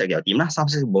性嘅寶石又點咧？三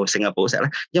色性嘅寶石咧，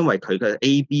因為佢嘅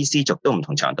A、B、C 族都唔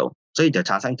同長度，所以就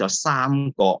產生咗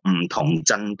3個唔同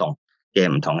震動嘅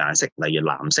唔同顏色，例如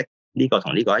藍色呢個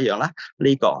同呢個一樣啦，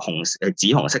呢個紫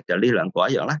紅色就呢2個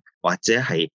一樣啦，或者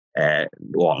係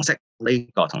黃色呢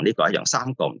個同呢個一樣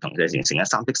，3個唔同嘅形成嘅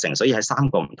三色性，所以喺3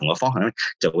個唔同嘅方向咧，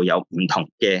就會有唔同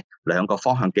嘅2個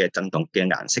方向嘅震動嘅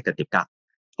顏色嘅疊加。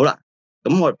好啦，咁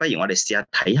不如我哋試下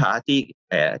睇下一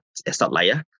啲實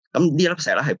例啊。咁呢粒石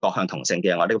咧係各項同性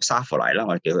嘅，我呢個沙弗萊啦，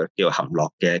我哋叫含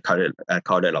鉻嘅概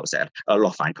率流石，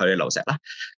鉻泛概率流石啦。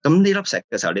咁呢粒石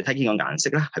嘅時候，你睇見個顏色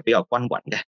咧係比較均勻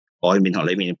嘅，外面同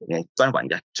裏面均勻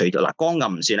嘅。除咗光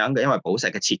暗唔算啦，因為寶石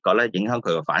嘅切割咧影響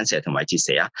佢個反射同埋折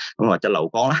射啊，咁或者漏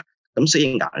光啦。咁所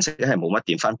以顏色咧係冇乜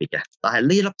點分別嘅。但係呢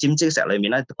粒尖晶石裏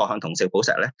面咧，各項同性寶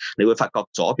石咧，你會發覺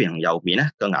左邊同右邊咧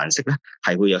個顏色咧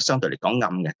係會有相對嚟講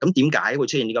暗嘅。咁點解會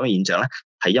出現呢咁嘅現象咧？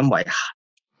係因為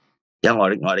有我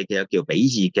哋叫比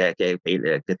爾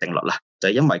嘅定律啦。就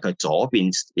係因為佢左邊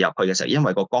入去嘅時候，因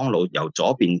為個光路由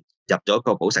左邊入咗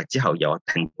個寶石之後，由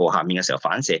停步下面嘅時候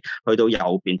反射去到右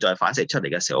邊再反射出嚟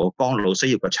嘅時候，光路需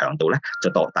要個長度咧就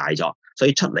大咗，所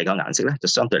以出嚟嘅顏色咧就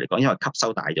相對嚟講，因為吸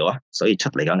收大咗啊，所以出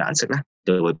嚟嘅顏色咧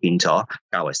就會變咗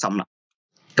較為深啦。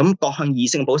咁各向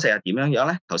異性寶石係點樣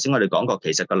咧？頭先我哋講過，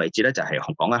其實個例子咧就係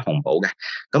講緊紅寶嘅。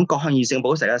咁各向異性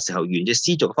寶石嘅時候，沿住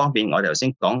絲軸方面，我哋頭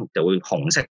先講就會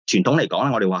紅色。傳統嚟講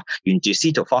咧，我哋話沿住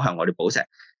絲軸方向，我哋寶石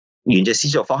沿住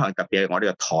絲軸方向，特別係我哋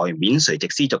嘅台面垂直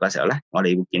絲軸嘅時候咧，我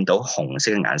哋會見到紅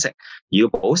色嘅顏色。如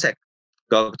果寶石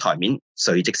個台面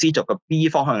垂直絲軸嘅 B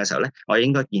方向嘅時候咧，我哋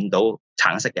應該見到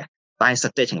橙色嘅。但係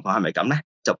實際情況係咪咁咧？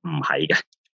就唔係嘅。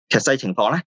實際情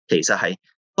況咧，其實係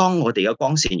當我哋嘅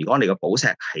光線，如果我哋嘅寶石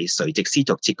係垂直絲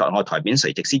軸切割，我台面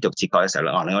垂直絲軸切割嘅時候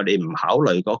咧，我哋唔考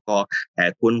慮嗰個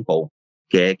冠部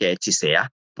嘅折射啊，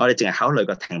我哋淨係考慮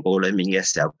個停步裡面嘅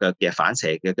時候嘅反射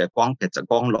嘅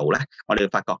光路咧，我哋會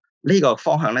發覺呢個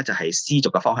方向咧就係絲軸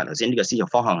嘅方向。頭先呢個絲軸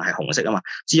方向係紅色啊嘛，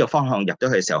絲軸方向入咗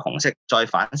去嘅時候紅色，再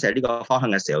反射呢個方向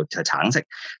嘅時候就係橙色。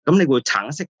咁你會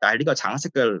橙色，但係呢個橙色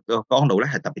嘅光路咧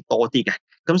係特別多啲嘅。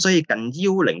咁所以近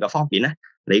腰稜嘅方面咧，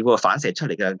你個反射出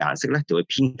嚟嘅顏色咧就會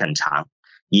偏近橙，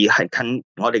而係近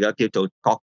我哋嘅叫做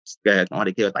我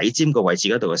哋叫做底尖個位置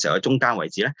嗰度嘅時候，喺中間位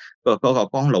置咧，嗰個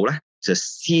光路咧就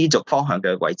絲軸方向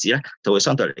嘅位置咧就會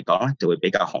相對嚟講咧就會比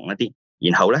較紅一啲，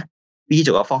然後咧 B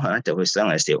軸嘅方向咧就會相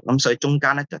對少，咁所以中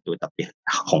間咧就會特別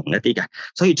紅一啲嘅，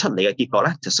所以出嚟嘅結果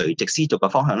咧就垂直絲軸嘅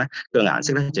方向咧個顏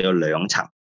色咧就有兩層，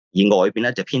而外邊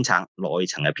咧就偏橙，內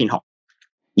層係偏紅。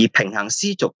而平行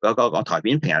絲軸嗰個台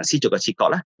面平行絲軸嘅切割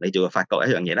咧，你就會發覺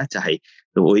一樣嘢咧，就係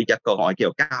會一個我哋叫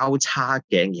做交叉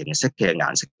嘅形式嘅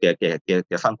顏色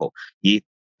嘅分佈，而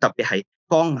特別係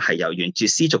光係由沿住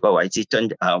絲軸嘅位置進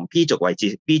B 軸位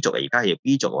置 ，B 軸而家係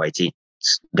B 軸嘅位置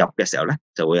入嘅時候咧，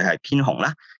就會係偏紅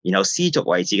啦。然後 C 軸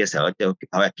位置嘅時候就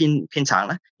係偏橙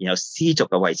啦。然後 C 軸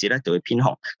嘅位置咧就會偏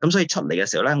紅。咁所以出嚟嘅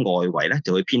時候咧，外圍咧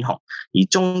就會偏紅，而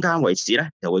中間位置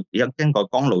咧就會經過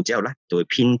光路之後咧就會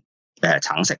偏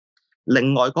橙色。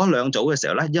另外嗰兩組嘅時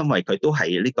候咧，因為佢都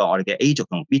係呢個我哋嘅 A 軸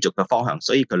同 B 軸嘅方向，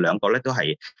所以佢兩個咧都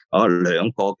係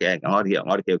兩個嘅我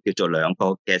哋叫做兩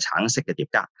個嘅橙色嘅疊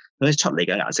加，咁出嚟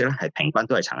嘅顏色咧係平均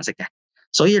都係橙色嘅。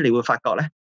所以你會發覺咧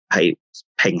係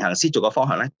平行絲軸嘅方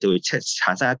向咧，就會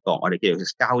產生一個我哋叫做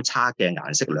交叉嘅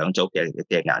顏色兩組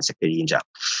嘅顏色嘅現象。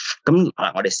咁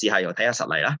我哋試下又睇下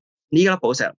實例啦。呢粒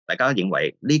寶石，大家認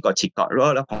為呢個切割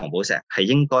呢粒紅寶石係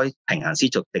應該平行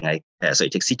絲軸定係垂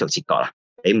直絲軸切割啦？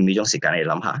俾5秒鐘時間你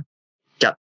諗下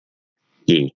，1、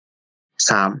2、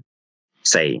3、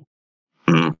4、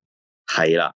5，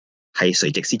係啦，係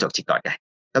垂直絲軸切割嘅。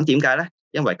咁點解咧？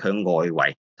因為佢外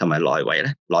圍同埋內圍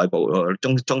咧，內部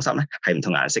中心咧係唔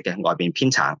同顏色嘅，外邊偏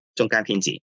橙，中間偏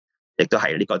紫，亦都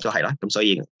係呢個都係啦。咁所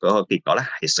以嗰個結果咧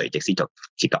係垂直絲軸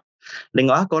切割。另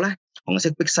外一個咧，紅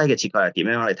色碧璽嘅切割係點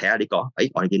樣？我哋睇下呢個，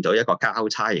我哋見到一個交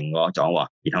叉型個狀喎，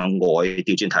然後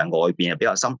調轉頭外邊係比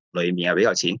較深，裏面係比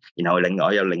較淺，然後另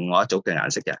外一組嘅顏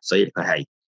色嘅，所以佢係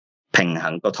平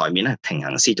行個台面咧，平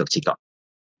行絲軸切割，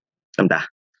得唔得？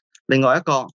另外一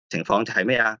個情況就係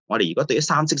咩啊？我哋如果對於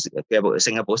三色嘅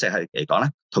性嘅寶石係嚟講咧，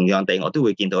同樣地我都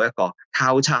會見到一個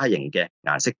交叉型嘅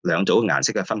顏色，兩組顏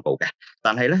色嘅分佈嘅。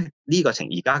但係咧呢個而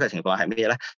家嘅情況係咩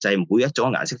咧？就係每一組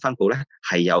顏色分佈咧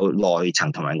係有內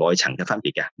層同埋外層嘅分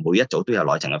別嘅，每一組都有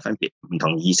內層嘅分別，唔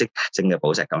同異色性嘅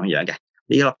寶石咁樣嘅。呢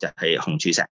粒就係紅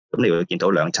柱石。咁你會見到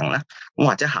兩層啦，咁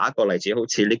或者下一個例子好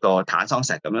似呢個坦桑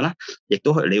石咁樣啦，亦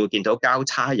都係你會見到交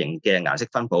叉型嘅顏色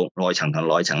分佈，內層同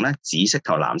內層咧，紫色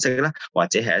同藍色啦，或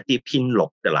者係一啲偏綠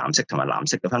嘅藍色同埋藍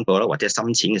色嘅分佈啦，或者深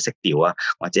淺嘅色調啊，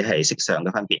或者係色相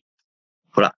嘅分別。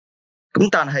好啦，咁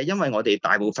但係因為我哋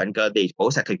大部分嘅寶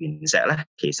石嘅原石咧，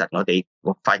其實我哋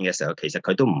發現嘅時候，其實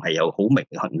佢都唔係有好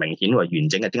明顯或完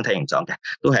整嘅晶體形狀嘅，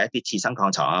都係一啲次生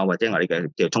礦床啊，或者我哋嘅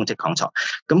叫沖積礦床。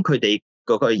咁佢哋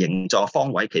嗰個形狀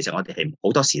方位，其實我哋係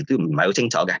好多時都唔係好清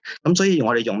楚嘅。咁所以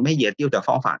我哋用咩嘢雕琢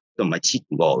方法同埋切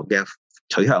磨嘅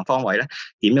取向方位咧，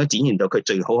點樣展現到佢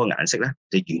最好嘅顏色咧，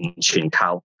就完全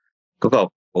靠嗰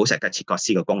個寶石嘅切割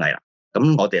師嘅工藝啦。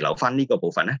咁我哋留翻呢個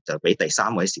部分咧，就俾第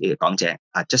3位講者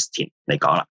阿 Justin 嚟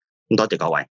講啦。咁多謝各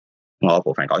位，我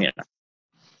部分講完啦。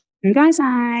唔該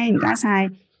晒，唔該晒。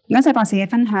唔該晒博士嘅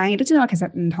分享，亦都知道其實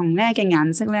唔同咧嘅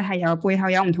顏色咧係有背後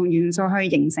有唔同元素去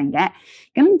形成嘅。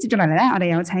咁接住落嚟咧，我哋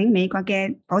有請美國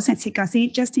嘅寶石切割師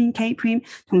Justin K. Prim，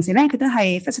 同時咧佢都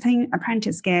係 Visiting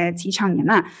Apprentice 嘅始創人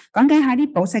啦，講解下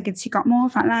啲寶石嘅切割魔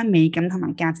法啦、美感同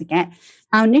埋價值嘅。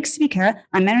Our next speaker,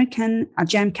 American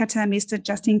gem cutter Mr.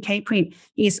 Justin K. Prim,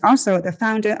 is also the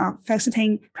founder of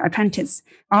Visiting Apprentice,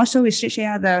 also we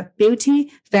share the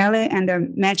beauty, value, and the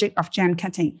magic of gem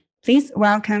cutting. Please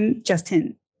welcome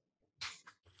Justin.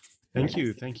 Thank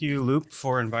you. Thank you, Luke,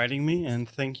 for inviting me, and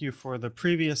thank you for the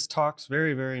previous talks.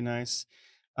 Very, very nice.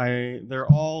 They're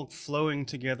all flowing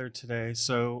together today.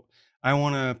 So I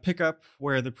want to pick up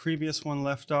where the previous one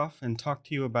left off and talk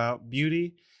to you about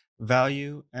beauty,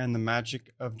 value, and the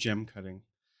magic of gem cutting.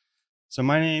 So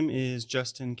my name is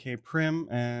Justin K. Prim,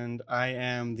 and I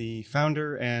am the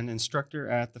founder and instructor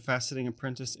at the Faceting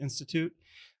Apprentice Institute.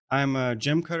 I'm a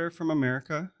gem cutter from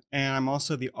America, and I'm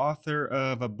also the author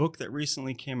of a book that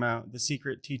recently came out, The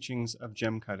Secret Teachings of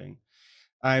Gem Cutting.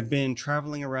 I've been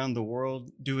traveling around the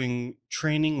world doing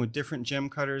training with different gem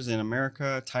cutters in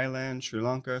America, Thailand, Sri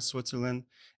Lanka, Switzerland,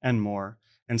 and more.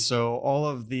 And so all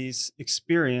of these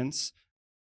experience,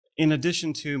 in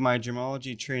addition to my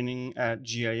gemology training at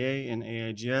GIA and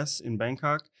AIGS in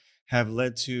Bangkok, have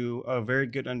led to a very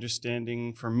good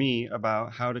understanding for me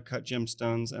about how to cut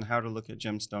gemstones and how to look at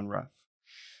gemstone rough.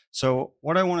 So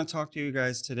what I want to talk to you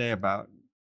guys today about,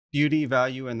 beauty,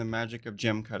 value, and the magic of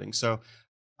gem cutting. So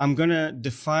I'm going to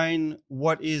define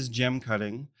what is gem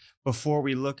cutting before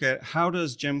we look at how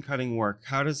does gem cutting work?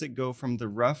 How does it go from the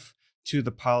rough to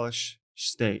the polish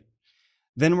state?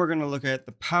 Then we're going to look at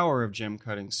the power of gem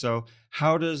cutting. So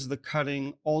how does the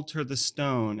cutting alter the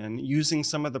stone? And using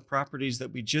some of the properties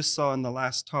that we just saw in the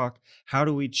last talk, how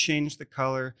do we change the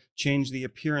color, change the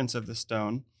appearance of the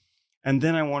stone? And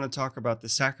then I want to talk about the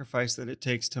sacrifice that it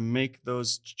takes to make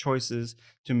those choices,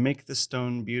 to make the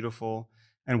stone beautiful,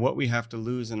 and what we have to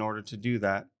lose in order to do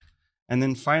that. And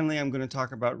then finally, I'm going to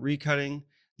talk about recutting,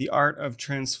 the art of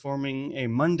transforming a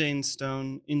mundane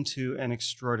stone into an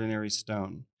extraordinary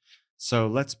stone. So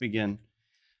let's begin.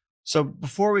 So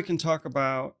before we can talk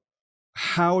about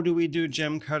how do we do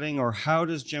gem cutting, or how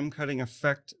does gem cutting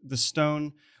affect the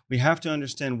stone, we have to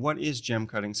understand what is gem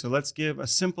cutting. So let's give a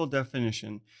simple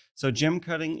definition. So gem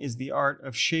cutting is the art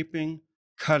of shaping,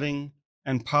 cutting,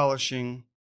 and polishing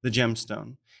the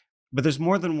gemstone. But there's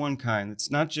more than one kind.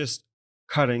 It's not just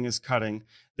cutting is cutting.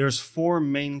 There's 4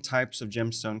 main types of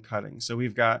gemstone cutting. So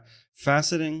we've got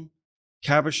faceting,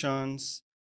 cabochons,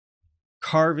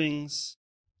 carvings,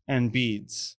 and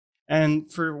beads.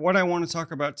 And for what I want to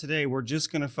talk about today, we're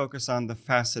just going to focus on the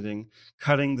faceting,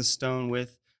 cutting the stone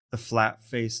with the flat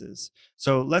faces.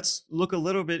 So let's look a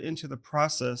little bit into the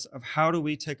process of how do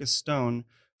we take a stone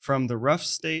from the rough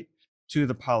state to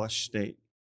the polished state.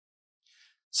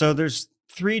 So there's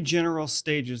 3 general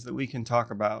stages that we can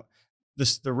talk about.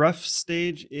 The rough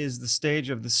stage is the stage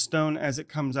of the stone as it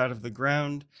comes out of the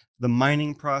ground. The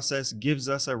mining process gives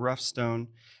us a rough stone.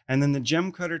 And then the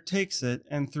gem cutter takes it,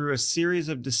 and through a series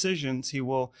of decisions, he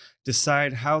will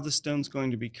decide how the stone's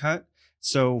going to be cut.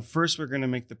 So first we're going to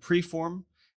make the preform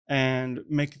and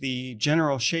make the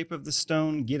general shape of the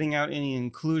stone, getting out any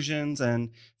inclusions and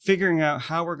figuring out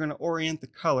how we're going to orient the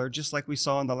color, just like we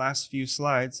saw in the last few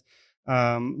slides,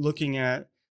 looking at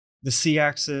the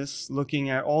C-axis, looking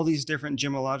at all these different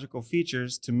gemological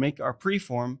features to make our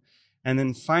preform. And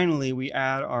then finally, we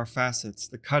add our facets,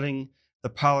 the cutting, the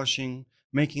polishing,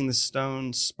 making the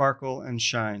stone sparkle and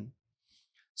shine.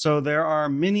 So there are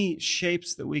many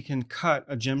shapes that we can cut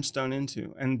a gemstone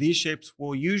into, and these shapes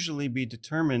will usually be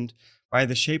determined by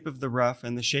the shape of the rough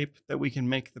and the shape that we can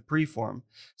make the preform.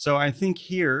 So I think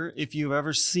here, if you've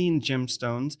ever seen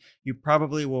gemstones, you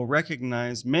probably will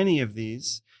recognize many of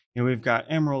these. You know, we've got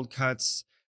emerald cuts,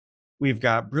 we've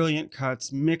got brilliant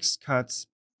cuts, mixed cuts,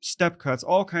 step cuts,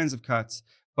 all kinds of cuts,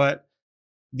 but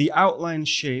the outline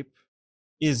shape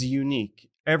is unique.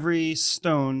 Every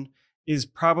stone is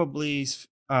probably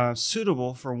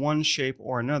suitable for one shape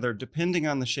or another, depending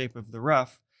on the shape of the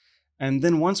rough. And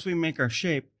then once we make our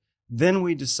shape, then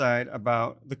we decide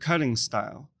about the cutting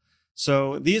style.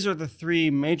 So these are the 3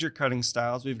 major cutting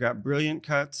styles. We've got brilliant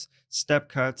cuts, step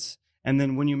cuts, and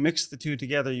then when you mix the 2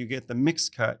 together, you get the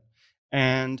mixed cut.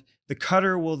 And the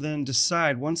cutter will then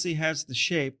decide, once he has the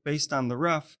shape based on the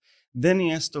rough, then he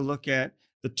has to look at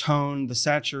the tone, the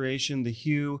saturation, the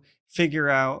hue, figure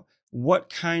out what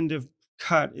kind of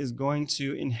cut is going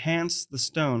to enhance the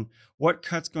stone, what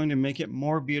cut's going to make it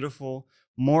more beautiful,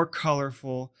 more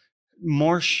colorful,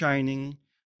 more shining.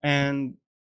 And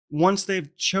once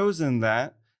they've chosen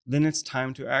that, then it's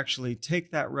time to actually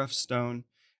take that rough stone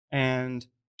and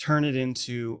turn it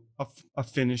into a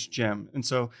finished gem. And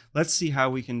so let's see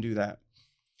how we can do that.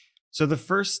 So the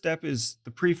first step is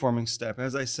the preforming step,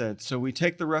 as I said. So we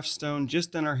take the rough stone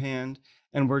just in our hand,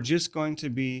 and we're just going to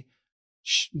be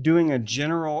doing a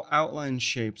general outline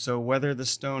shape. So whether the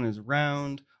stone is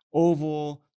round,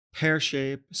 oval, pear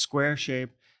shape, square shape,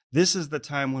 this is the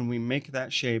time when we make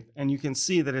that shape. And you can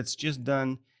see that it's just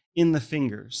done in the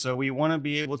fingers. So we want to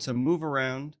be able to move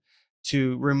around,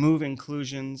 to remove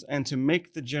inclusions, and to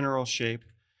make the general shape.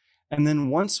 And then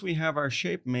once we have our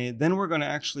shape made, then we're going to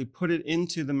actually put it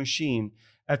into the machine,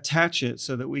 attach it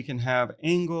so that we can have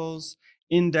angles,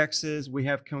 indexes. We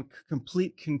have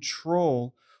complete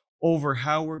control over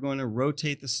how we're going to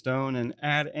rotate the stone and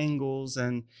add angles.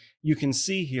 And you can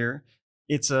see here,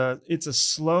 it's a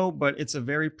slow, but it's a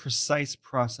very precise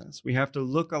process. We have to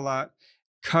look a lot,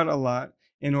 cut a lot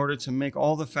in order to make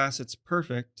all the facets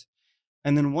perfect.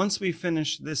 And then once we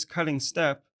finish this cutting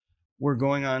step, we're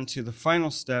going on to the final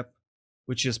step,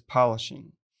 which is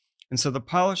polishing. And so the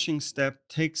polishing step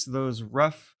takes those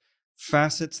rough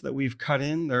facets that we've cut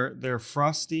in. They're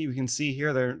frosty. You can see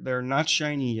here they're not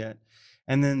shiny yet.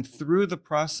 And then through the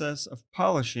process of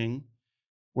polishing,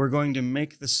 we're going to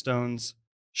make the stones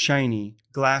shiny,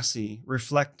 glassy,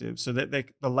 reflective, so that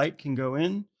the light can go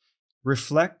in,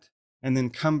 reflect, and then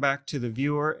come back to the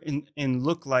viewer and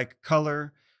look like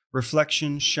color,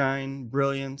 reflection, shine,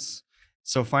 brilliance.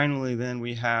 So finally, then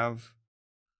we have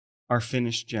our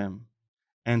finished gem.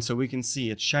 And so we can see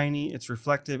it's shiny, it's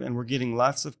reflective, and we're getting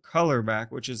lots of color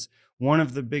back, which is one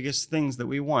of the biggest things that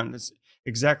we want. It's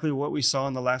exactly what we saw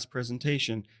in the last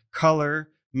presentation. Color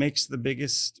makes the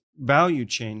biggest value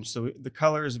change. So the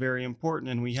color is very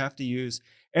important, and we have to use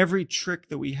every trick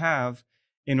that we have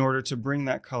in order to bring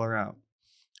that color out.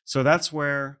 So that's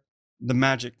where the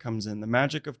magic comes in, the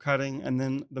magic of cutting and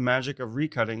then the magic of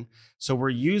recutting. So we're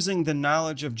using the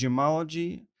knowledge of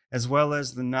gemology as well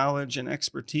as the knowledge and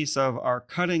expertise of our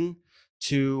cutting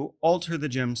to alter the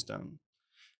gemstone.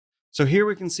 So here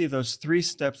we can see those 3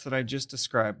 steps that I just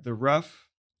described, the rough,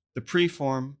 the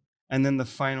preform, and then the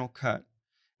final cut.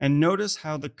 And notice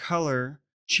how the color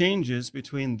changes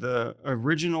between the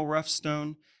original rough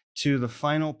stone to the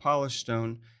final polished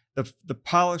stone. The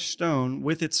polished stone,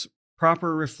 with its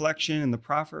proper reflection and the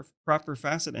proper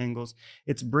facet angles,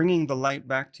 it's bringing the light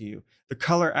back to you. The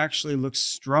color actually looks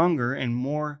stronger and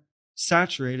more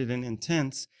saturated and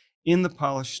intense in the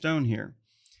polished stone here.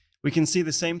 We can see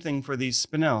the same thing for these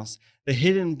spinels. The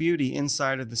hidden beauty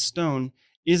inside of the stone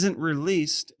isn't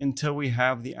released until we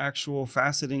have the actual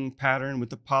faceting pattern with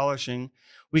the polishing.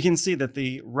 We can see that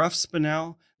the rough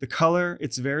spinel, the color,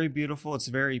 it's very beautiful, it's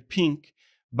very pink,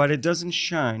 but it doesn't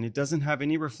shine. It doesn't have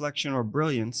any reflection or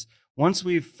brilliance. Once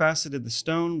we've faceted the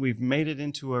stone, we've made it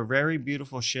into a very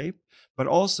beautiful shape, but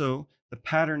also the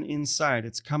pattern inside,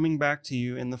 it's coming back to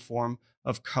you in the form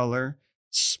of color,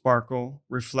 sparkle,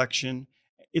 reflection.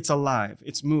 It's alive,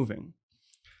 it's moving.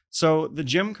 So the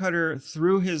gem cutter,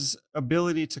 through his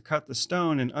ability to cut the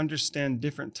stone and understand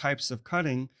different types of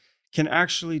cutting, can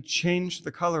actually change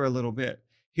the color a little bit.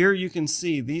 Here you can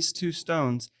see these 2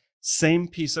 stones, same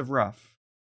piece of rough.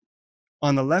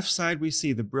 On the left side, we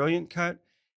see the brilliant cut.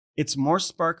 It's more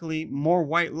sparkly, more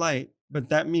white light, but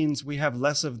that means we have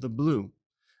less of the blue.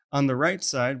 On the right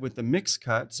side with the mixed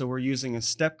cut, so we're using a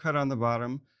step cut on the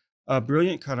bottom, a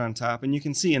brilliant cut on top, and you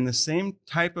can see in the same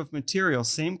type of material,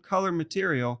 same color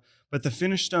material, but the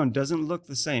finished stone doesn't look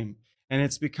the same. And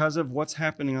it's because of what's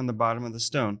happening on the bottom of the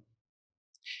stone.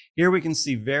 Here we can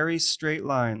see very straight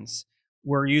lines.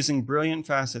 We're using brilliant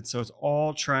facets, so it's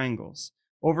all triangles.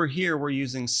 Over here, we're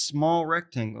using small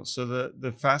rectangles, so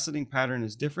the faceting pattern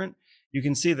is different. You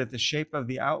can see that the shape of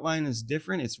the outline is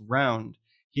different. It's round.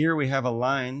 Here we have a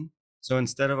line, so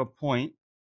instead of a point,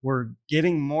 we're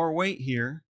getting more weight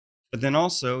here, but then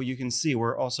also you can see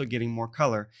we're also getting more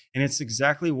color. And it's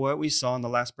exactly what we saw in the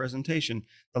last presentation.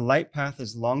 The light path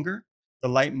is longer, the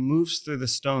light moves through the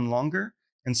stone longer,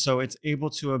 and so it's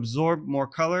able to absorb more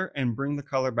color and bring the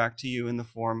color back to you in the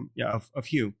form of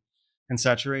hue and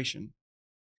saturation.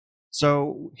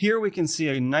 So here we can see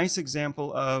a nice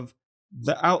example of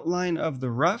the outline of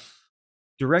the rough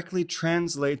directly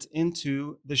translates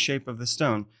into the shape of the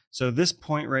stone. So this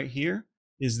point right here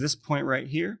is this point right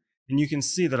here. And you can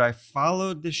see that I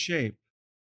followed the shape.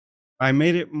 I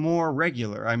made it more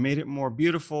regular. I made it more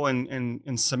beautiful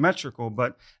and symmetrical,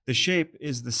 but the shape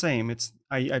is the same.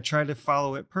 I try to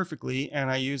follow it perfectly, and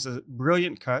I use a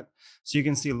brilliant cut. So you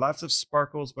can see lots of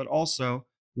sparkles, but also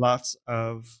lots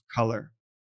of color.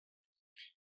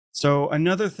 So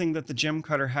another thing that the gem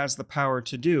cutter has the power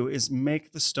to do is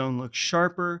make the stone look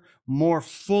sharper, more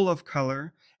full of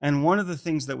color. And one of the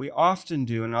things that we often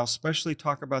do, and I'll especially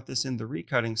talk about this in the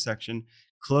recutting section,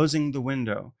 closing the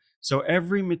window. So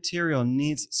every material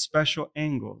needs special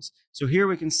angles. So here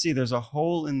we can see there's a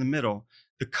hole in the middle.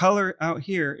 The color out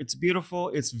here, it's beautiful,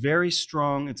 it's very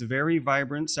strong, it's very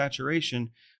vibrant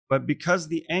saturation, but because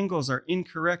the angles are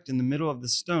incorrect in the middle of the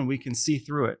stone, we can see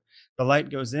through it. The light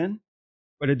goes in,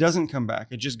 but it doesn't come back,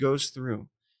 it just goes through.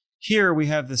 Here we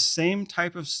have the same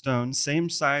type of stone, same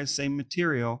size, same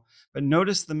material, but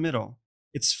notice the middle.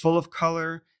 It's full of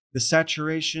color, the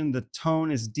saturation, the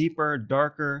tone is deeper,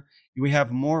 darker. We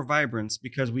have more vibrance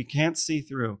because we can't see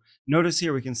through. Notice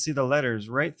here, we can see the letters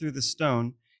right through the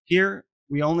stone. Here,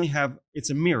 we only have, it's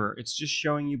a mirror. It's just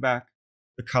showing you back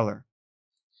the color.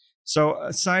 So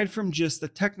aside from just the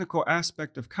technical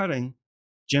aspect of cutting,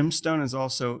 gemstone is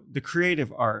also the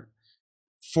creative art.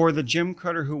 For the gem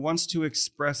cutter who wants to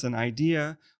express an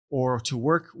idea or to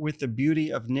work with the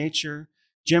beauty of nature,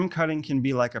 gem cutting can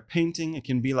be like a painting. It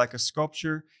can be like a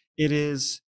sculpture. It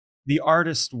is the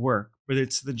artist's work, but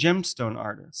it's the gemstone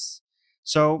artist.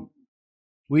 So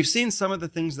we've seen some of the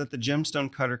things that the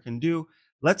gemstone cutter can do.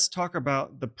 Let's talk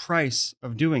about the price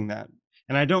of doing that.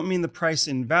 And I don't mean the price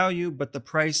in value, but the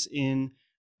price in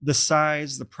the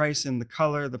size, the price in the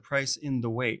color, the price in the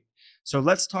weight. So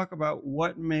let's talk about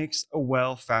what makes a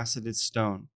well-faceted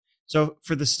stone. So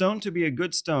for the stone to be a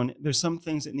good stone, there's some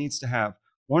things it needs to have.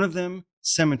 One of them,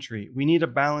 symmetry. We need a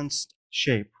balanced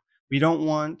shape. We don't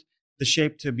want the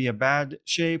shape to be a bad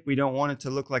shape. We don't want it to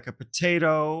look like a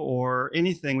potato or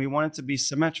anything. We want it to be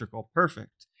symmetrical,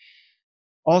 perfect.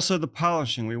 Also the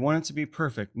polishing, we want it to be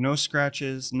perfect. No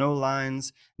scratches, no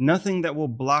lines, nothing that will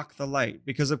block the light.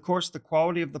 Because of course the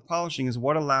quality of the polishing is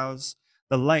what allows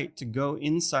the light to go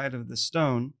inside of the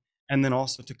stone and then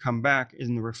also to come back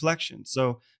in the reflection.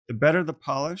 So the better the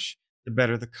polish, the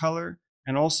better the color,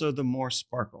 and also the more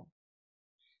sparkle.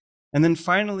 And then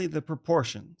finally, the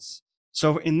proportions.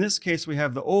 So in this case, we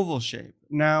have the oval shape.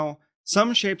 Now,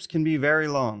 some shapes can be very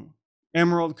long,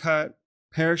 emerald cut,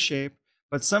 pear shape,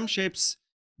 but some shapes,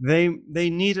 they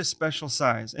need a special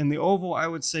size. And the oval, I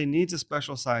would say, needs a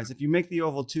special size. If you make the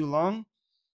oval too long,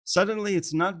 suddenly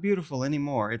it's not beautiful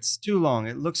anymore. It's too long.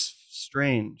 It looks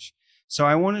strange. So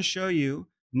I want to show you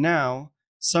now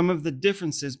some of the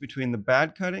differences between the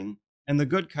bad cutting and the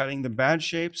good cutting, the bad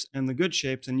shapes and the good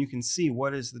shapes, and you can see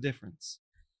what is the difference.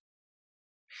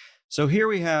 So here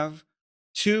we have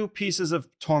two pieces of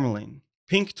tourmaline,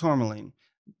 pink tourmaline,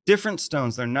 different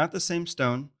stones. They're not the same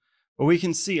stone, but we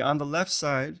can see on the left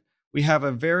side, we have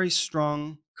a very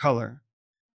strong color,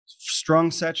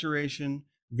 strong saturation,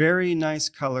 very nice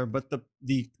color, but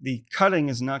the cutting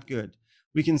is not good.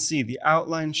 We can see the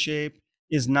outline shape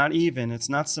is not even, it's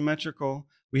not symmetrical.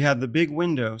 We have the big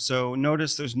window, so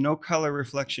notice there's no color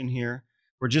reflection here.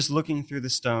 We're just looking through the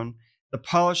stone. The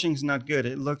polishing is not good.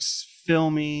 It looks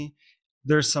filmy.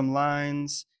 There's some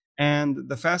lines, and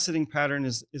the faceting pattern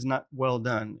is not well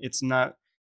done. It's not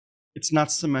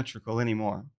symmetrical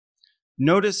anymore.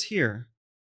 Notice here,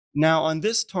 now on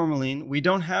this tourmaline, we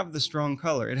don't have the strong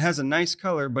color. It has a nice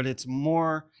color, but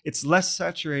it's less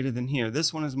saturated than here.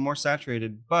 This one is more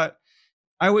saturated, but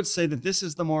I would say that this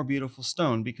is the more beautiful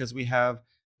stone because we have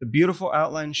the beautiful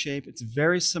outline shape. It's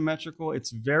very symmetrical.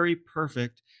 It's very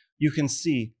perfect. You can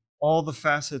see all the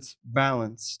facets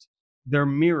balanced. They're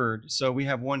mirrored. So we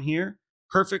have one here,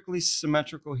 perfectly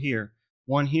symmetrical here.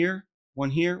 One here,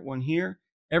 one here, one here.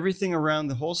 Everything around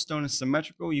the whole stone is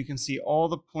symmetrical. You can see all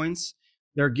the points.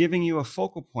 They're giving you a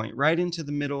focal point right into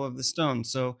the middle of the stone.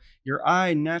 So your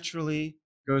eye naturally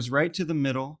goes right to the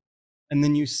middle, and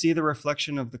then you see the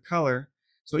reflection of the color.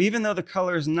 So even though the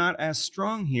color is not as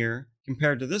strong here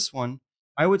compared to this one,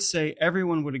 I would say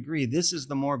everyone would agree this is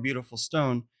the more beautiful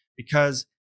stone because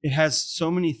it has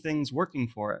so many things working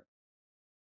for it.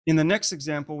 In the next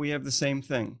example, we have the same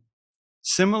thing.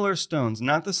 Similar stones,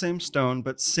 not the same stone,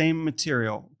 but same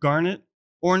material, garnet,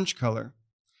 orange color.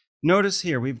 Notice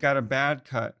here, we've got a bad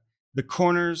cut. The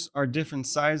corners are different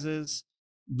sizes.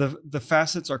 The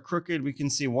facets are crooked. We can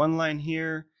see one line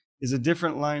here is a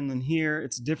different line than here.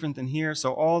 It's different than here.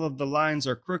 So all of the lines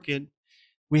are crooked.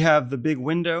 We have the big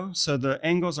window, so the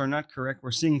angles are not correct.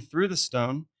 We're seeing through the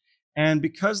stone. And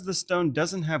because the stone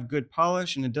doesn't have good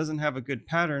polish and it doesn't have a good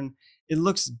pattern, it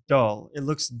looks dull. It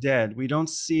looks dead. We don't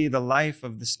see the life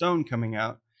of the stone coming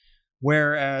out.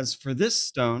 Whereas for this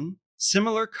stone,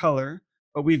 similar color,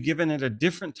 but we've given it a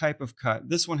different type of cut.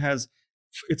 This one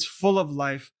it's full of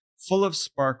life, full of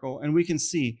sparkle, and we can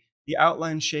see the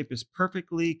outline shape is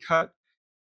perfectly cut.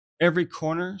 Every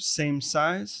corner, same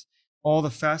size. All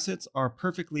the facets are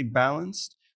perfectly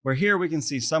balanced. Where here we can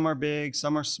see some are big,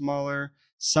 some are smaller,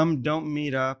 some don't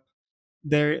meet up.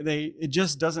 It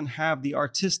just doesn't have the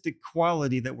artistic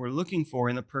quality that we're looking for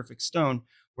in the perfect stone.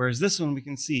 Whereas this one we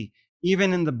can see,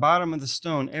 even in the bottom of the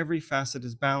stone, every facet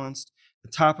is balanced. The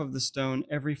top of the stone,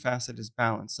 every facet is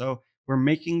balanced. So we're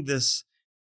making this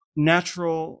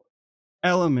natural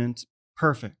element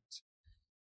perfect.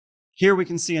 Here we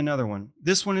can see another one.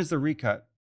 This one is the recut.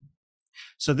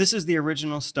 So this is the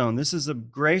original stone. This is a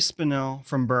gray spinel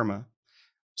from Burma.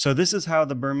 So this is how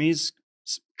the Burmese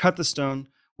cut the stone.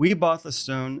 We bought the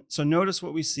stone. So notice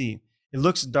what we see. It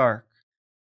looks dark.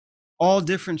 all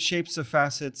different shapes of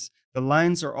facets. The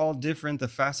lines are all different. The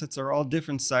facets are all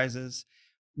different sizes.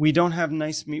 We don't have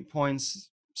nice meet points.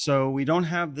 So we don't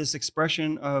have this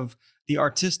expression of the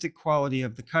artistic quality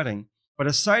of the cutting. But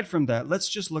aside from that, let's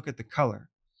just look at the color.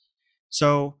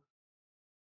 So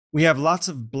we have lots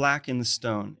of black in the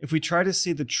stone. If we try to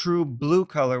see the true blue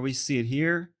color, we see it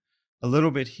here, a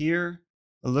little bit here,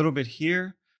 a little bit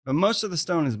here, but most of the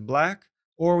stone is black,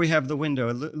 or we have the window,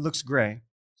 it looks gray.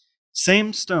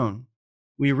 Same stone,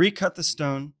 we recut the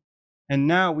stone, and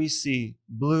now we see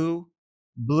blue,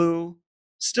 blue,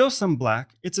 still some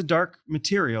black. It's a dark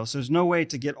material, so there's no way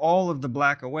to get all of the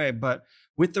black away, but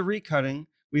with the recutting,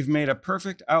 we've made a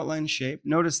perfect outline shape.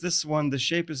 Notice this one, the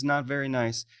shape is not very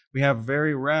nice. We have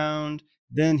very round,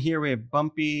 then here we have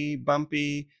bumpy,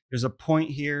 bumpy. There's a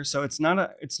point here, so it's not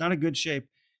a good shape.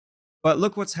 But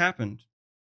look what's happened.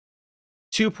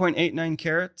 2.89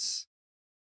 carats,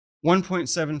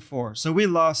 1.74. So we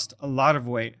lost a lot of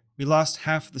weight. We lost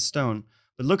half the stone.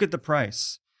 But look at the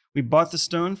price. We bought the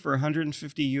stone for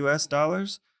 $150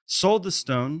 US, sold the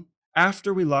stone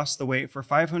after we lost the weight for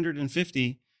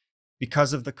 $550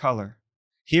 because of the color.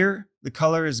 Here, the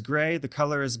color is gray, the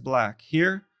color is black.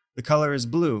 Here, the color is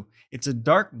blue. It's a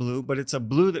dark blue, but it's a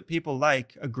blue that people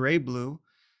like, a gray blue.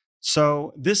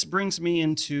 So this brings me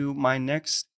into my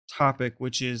next topic,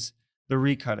 which is the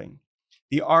recutting,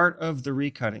 the art of the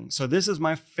recutting. So this is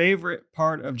my favorite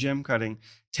part of gem cutting,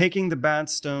 taking the bad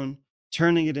stone,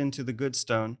 turning it into the good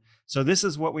stone. So this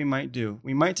is what we might do.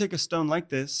 We might take a stone like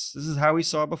this. This is how we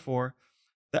saw before.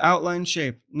 The outline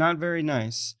shape, not very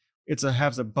nice.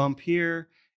 Has a bump here.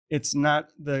 It's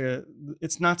not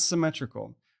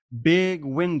symmetrical. Big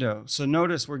window. So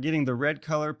notice we're getting the red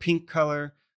color, pink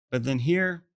color, but then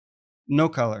here, no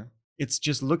color. It's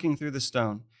just looking through the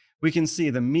stone. We can see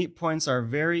the meet points are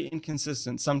very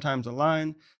inconsistent. Sometimes a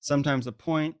line, sometimes a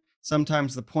point,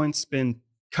 sometimes the point's been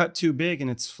cut too big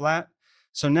and it's flat.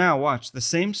 So now watch the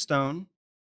same stone.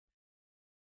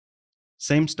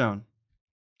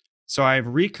 So I've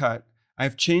recut,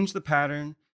 I've changed the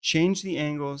pattern, changed the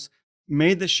angles,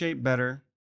 made the shape better.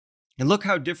 And look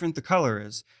how different the color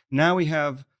is. Now we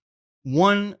have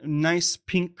one nice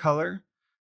pink color,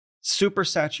 super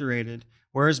saturated,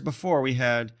 whereas before we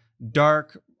had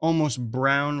dark, almost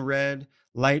brown red,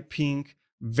 light pink,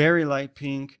 very light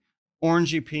pink,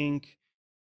 orangey pink.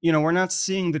 We're not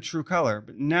seeing the true color,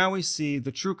 but now we see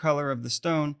the true color of the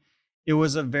stone. It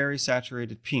was a very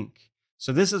saturated pink.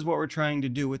 So this is what we're trying to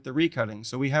do with the recutting.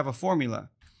 So we have a formula.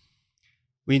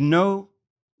 We know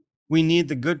we need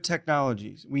the good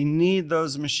technologies. We need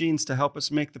those machines to help us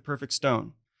make the perfect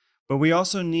stone. But we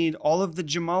also need all of the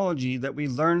gemology that we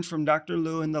learned from Dr.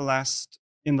 Liu in the last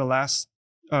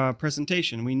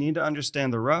presentation. We need to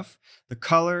understand the rough, the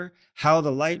color, how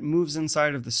the light moves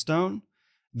inside of the stone.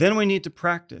 Then we need to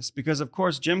practice because, of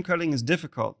course, gem cutting is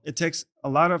difficult. It takes a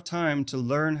lot of time to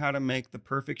learn how to make the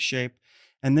perfect shape.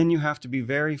 And then you have to be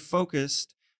very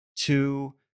focused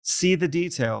to see the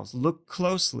details, look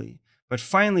closely. But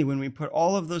finally, when we put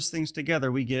all of those things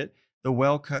together, we get the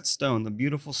well-cut stone, the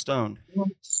beautiful stone.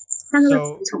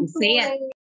 So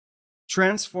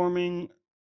transforming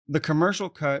the commercial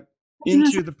cut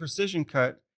into the precision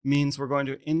cut means we're going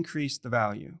to increase the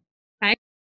value.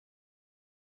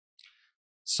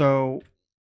 So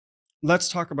let's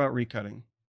talk about recutting.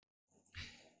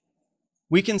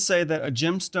 We can say that a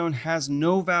gemstone has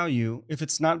no value if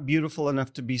it's not beautiful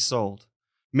enough to be sold.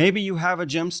 Maybe you have a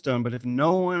gemstone, but if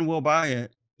no one will buy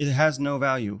it, it has no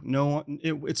value.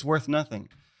 It's worth nothing.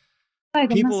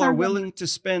 People are willing to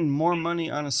spend more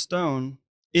money on a stone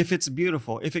if it's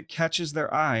beautiful, if it catches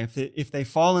their eye, if they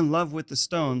fall in love with the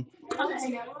stone,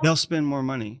 they'll spend more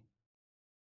money.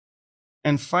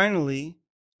 And finally,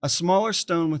 a smaller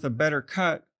stone with a better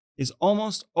cut is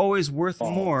almost always worth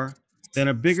more than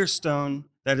a bigger stone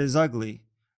that is ugly.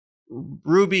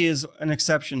 Ruby is an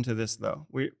exception to this, though.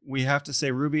 We have to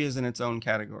say ruby is in its own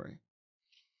category.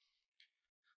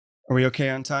 Are we okay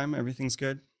on time? Everything's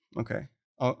good? Okay.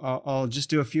 I'll just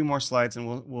do a few more slides and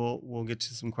we'll get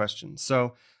to some questions.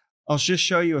 So I'll just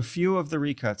show you a few of the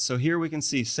recuts. So here we can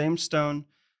see same stone,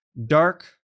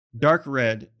 dark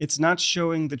red. It's not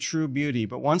showing the true beauty,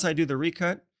 but once I do the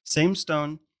recut, same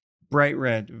stone, bright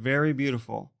red, very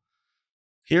beautiful.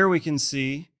 Here we can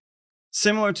see,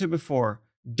 similar to before,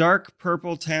 dark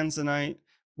purple tanzanite.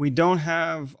 We don't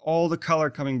have all the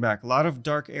color coming back, a lot of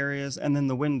dark areas, and then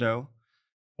the window.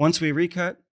 Once we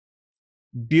recut,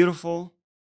 beautiful,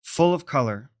 full of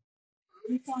color.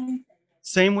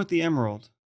 Same with the emerald.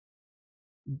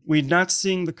 We're not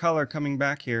seeing the color coming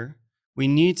back here. We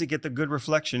need to get the good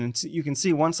reflection. And you can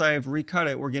see once I've recut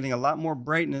it, we're getting a lot more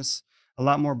brightness, a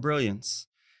lot more brilliance.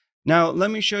 Now, let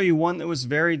me show you one that was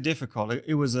very difficult.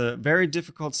 It was a very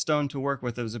difficult stone to work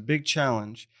with. It was a big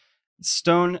challenge. The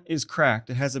stone is cracked.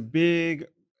 It has a big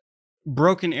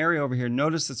broken area over here.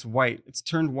 Notice it's white. It's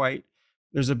turned white.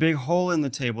 There's a big hole in the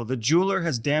table. The jeweler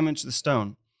has damaged the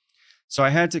stone. So I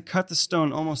had to cut the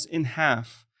stone almost in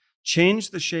half,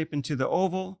 change the shape into the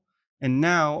oval, and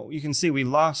now you can see we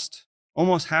lost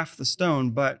almost half the stone,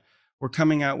 but we're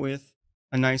coming out with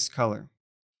a nice color.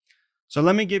 So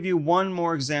let me give you one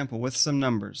more example with some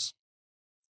numbers.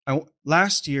 The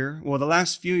last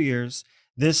few years,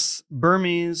 this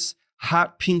Burmese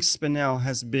hot pink spinel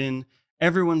has been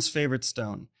everyone's favorite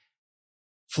stone.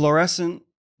 Fluorescent,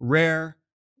 rare,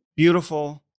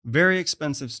 beautiful, very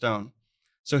expensive stone.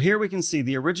 So here we can see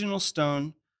the original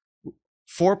stone,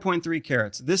 4.3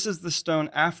 carats. This is the stone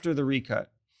after the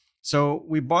recut. So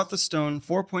we bought the stone,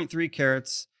 4.3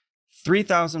 carats,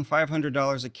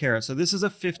 $3,500 a carat. So this is a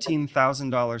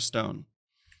 $15,000 stone.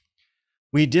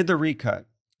 We did the recut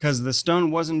because the stone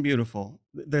wasn't beautiful.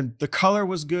 The color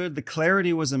was good, the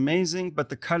clarity was amazing, but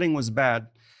the cutting was bad.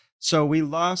 So we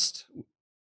lost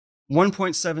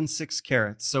 1.76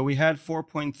 carats. So we had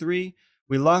 4.3,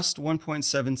 we lost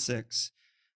 1.76.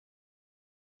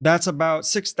 That's about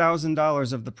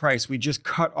 $6,000 of the price. We just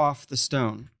cut off the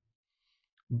stone.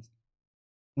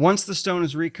 Once the stone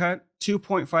is recut,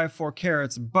 2.54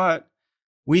 carats, but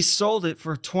we sold it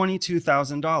for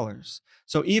 $22,000.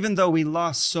 So even though we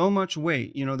lost so much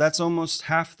weight, that's almost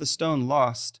half the stone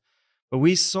lost, but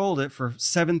we sold it for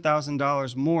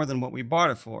 $7,000 more than what we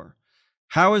bought it for.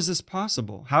 How is this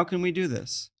possible? How can we do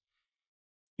this?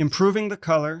 Improving the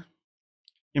color,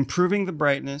 improving the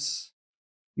brightness,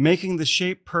 making the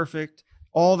shape perfect,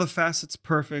 all the facets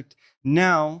perfect.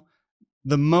 Now,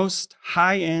 the most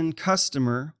high-end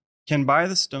customer can buy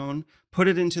the stone, put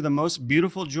it into the most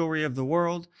beautiful jewelry of the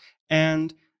world,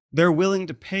 and they're willing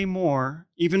to pay more,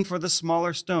 even for the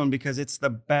smaller stone, because it's the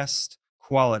best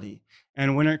quality.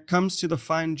 And when it comes to the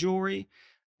fine jewelry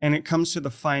and it comes to the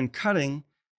fine cutting,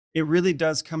 it really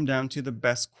does come down to the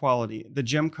best quality. The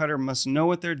gem cutter must know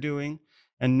what they're doing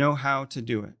and know how to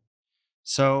do it.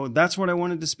 So that's what I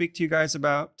wanted to speak to you guys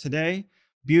about today: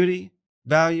 beauty,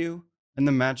 value, and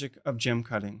the magic of gem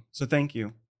cutting. So thank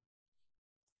you.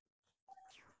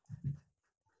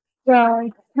 Well,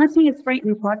 I think it's very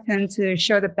important to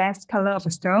show the best color of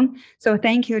a stone. So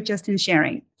thank you, Justin,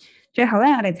 sharing. 最後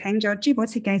咧，我哋請咗珠寶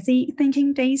設計師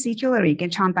Thinking Daisy Jewelry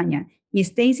嘅創辦人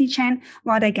Miss Daisy Chan，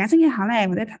為我哋解釋一下咧，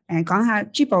或者講下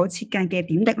珠寶設計嘅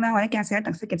點滴啦，或者介紹一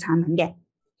特色嘅產品嘅。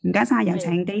唔該晒，有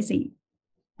請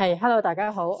Daisy。Hello， 大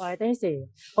家好，我係 Daisy。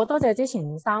好多謝之前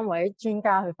3位專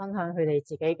家去分享佢哋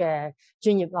自己嘅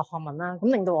專業學問啦，咁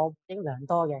令到我獲益良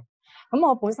多嘅。咁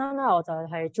我本身咧，我就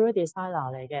係 jewelry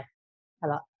designer 嚟嘅，係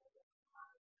啦。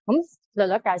咁略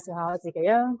介紹下我自己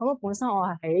啊。咁本身我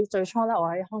係喺最初咧，我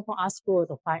喺 Hong Kong Art School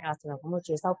讀 Fine Art 嘅，咁我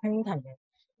主修 painting 嘅。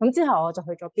咁之後我就去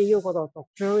咗 BU 嗰度讀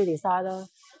jewelry design 啦。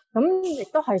咁亦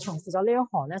都係從事咗呢一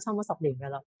行咧，差唔多10年㗎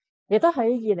啦。亦都喺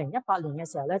2018年嘅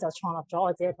時候咧，就創立咗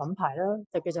我自己嘅品牌啦，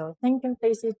就叫做 Thinking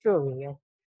Daisy Jewelry 嘅。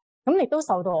咁亦都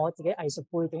受到我自己藝術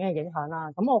背景嘅影響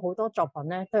啦。咁我好多作品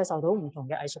咧都係受到唔同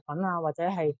嘅藝術品啊，或者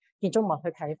係建築物去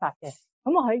啟發嘅。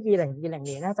咁我喺2020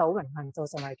年咧就好榮幸就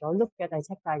成為咗 Look 嘅第7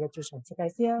屆嘅駐場設計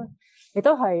師啦。亦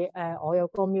都係我有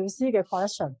個繆斯嘅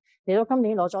collection， 亦都今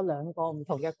年攞咗2個唔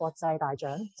同嘅國際大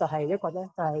獎，就係一個咧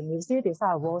就係繆斯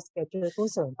Design Awards 嘅最高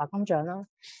少年白金獎啦，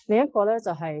另一個咧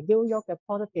就係 New York 嘅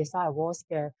Product Design Awards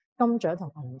嘅金獎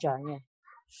同銀獎嘅。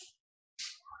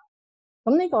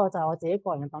咁呢個就係我自己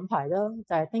個人嘅品牌啦，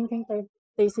就係 Thinking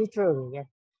Daisy Jewelry 嘅。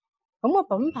咁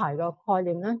個品牌個概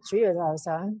念咧，主要就係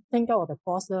想 think out of the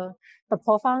box 啦，突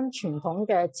破翻傳統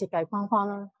嘅設計框框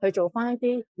啦，去做翻一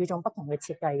啲與眾不同嘅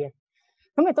設計嘅。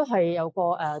咁亦都係有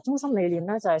個中心理念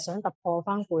咧，就係想突破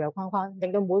翻固有框框，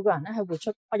令到每個人咧係活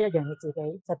出不一樣嘅自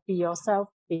己，就 be yourself,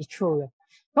 be true 嘅。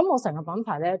咁我成個品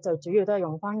牌咧就主要都係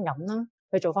用翻銀啦，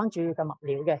去做翻主要嘅物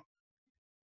料嘅。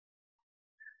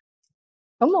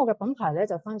咁我嘅品牌咧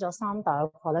就分咗3大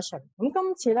個 collection。咁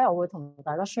今次咧我會同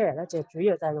大家 share 咧，就主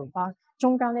要就係用翻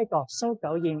中間呢個 So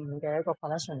 925嘅一個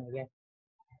collection 嚟嘅。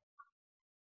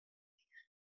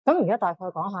咁而家大概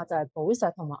講下就係寶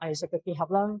石同埋藝術嘅結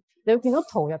合啦。你會見到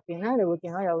圖入邊咧，你會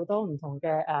見到有好多唔同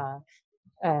嘅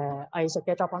藝術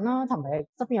嘅作品啦，同埋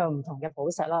側邊有唔同嘅寶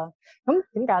石啦。咁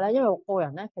點解咧？因為我個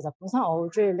人咧，其實本身我好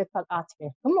中意 liquid art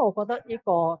嘅。咁我覺得呢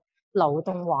個流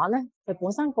動畫咧，佢本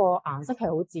身個顏色係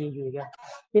好治癒嘅，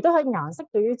亦都喺顏色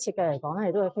對於設計嚟講咧，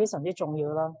亦都係非常之重要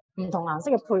啦。唔同顏色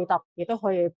嘅配搭，亦都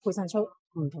可以配襯出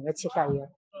唔同嘅設計嘅。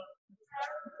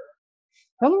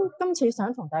咁今次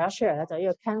想同大家 share 咧，就係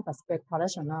呢個 canvas 嘅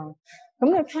collection 啦。咁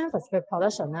呢個 canvas 嘅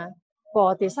collection 咧，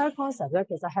個 design concept 咧，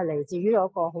其實係嚟自於有一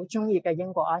個好中意嘅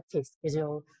英國 artist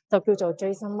叫做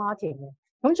Jason Martin 嘅。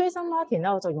咁 Jason Martin 咧，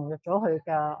我就融入咗佢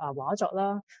嘅畫作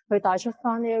啦，去帶出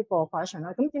翻呢一個 fashion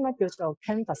啦。咁點解叫做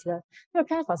canvas 咧？因為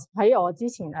canvas 喺我之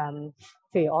前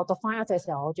譬如我讀翻一隻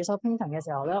時候，我主修 painting 嘅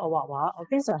時候咧，我畫畫，我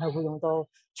經常係會用到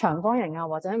長方形啊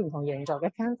或者唔同形狀嘅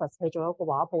canvas 去做一個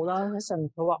畫布啦，喺上面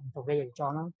佢畫唔同嘅形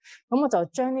狀啦。咁我就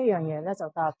將呢樣嘢咧就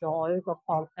帶入咗我呢個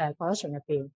collection 入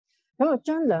邊。咁就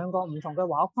將兩個唔同嘅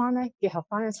畫框咧結合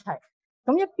翻一齊。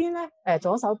咁一邊咧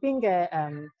左手邊嘅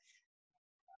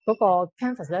嗰個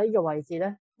canvas 咧呢個位置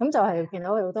咧，咁就係見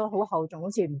到有好多好厚重，好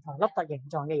似唔同凹凸形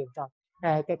狀嘅形狀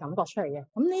嘅感覺出嚟嘅。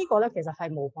咁呢個咧其實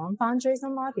係模仿翻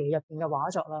Jason Martin 入邊嘅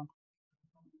畫作啦。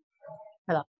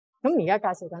係啦，咁而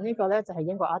家介紹緊呢個咧就係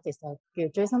英國 artist 叫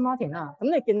Jason Martin 啦。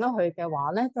咁你見到佢嘅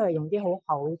畫咧都係用啲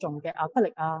好厚重嘅亞克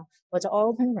力啊或者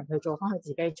oil painting 去做翻佢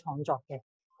自己創作嘅。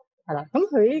係啦，咁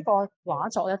佢呢個畫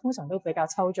作咧通常都比較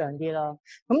抽象啲啦。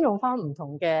咁用翻唔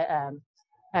同嘅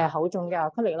厚重嘅亞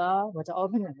克力啦，或者 oil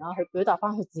painting 啦，去表達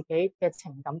翻佢自己嘅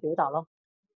情感表達咯。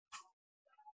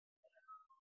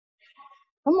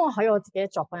咁我喺我自己嘅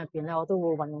作品入邊咧，我都會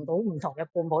運用到唔同嘅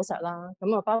半寶石啦。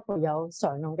咁啊，包括有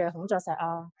常用嘅孔雀石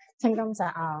啊、青金石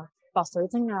啊、白水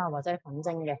晶啊，或者粉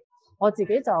晶嘅。我自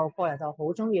己就個人就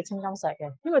好中意青金石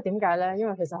嘅，因為點解咧？因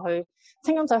為其實佢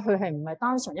青金石佢係唔係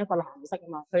單純一個藍色啊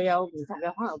嘛，佢有唔同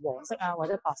嘅可能黃色啊或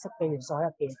者白色嘅元素喺入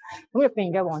邊。咁入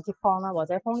邊嘅黃鐵礦啦或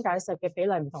者方解石嘅比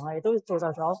例唔同，係都造就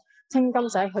咗青金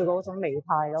石佢嗰種美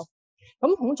態咯。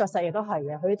咁孔雀石亦都係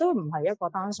嘅，佢都唔係一個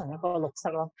單純一個綠色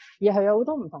咯，而係有好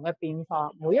多唔同嘅變化。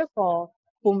每一個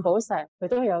半寶石佢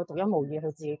都有獨一無二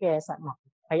佢自己嘅石紋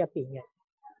喺入邊嘅。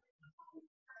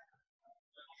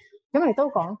咁亦都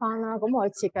講翻啦，咁我喺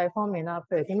設計方面啦，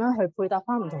譬如點樣去配搭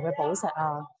翻唔同嘅寶石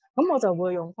啊，咁我就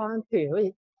會用翻，譬如好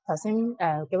似頭先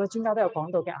幾位專家都有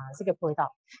講到嘅顏色嘅配搭，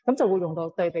咁就會用到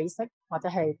對比色或者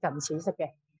係近似色嘅，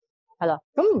係啦。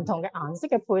咁唔同嘅顏色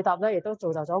嘅配搭咧，亦都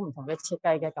造就咗唔同嘅設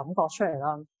計嘅感覺出嚟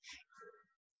啦。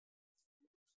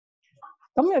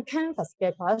咁嘅 canvas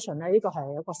嘅 collection 咧，呢個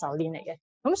係一個手鏈嚟嘅，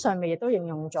咁上面亦都應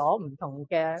用咗唔同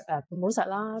嘅半寶石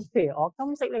啦。譬如我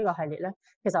金色呢個系列咧，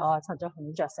其實我係襯咗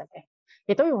孔雀石嘅，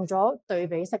亦都用咗對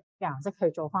比色嘅顏色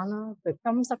去做翻啦，譬如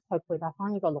金色去配搭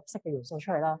翻呢個綠色嘅元素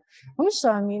出嚟啦。咁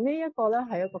上面呢一個咧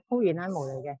係一個鋪現模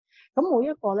嚟嘅，咁每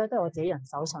一個咧都係我自己人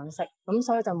手上色，咁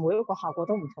所以就每一個效果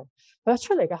都唔同，佢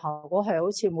出嚟嘅效果係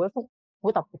好似每一幅好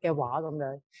特別嘅畫咁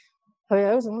樣。佢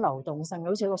有一種流動性，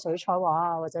好似一個水彩畫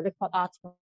啊，或者liquid art。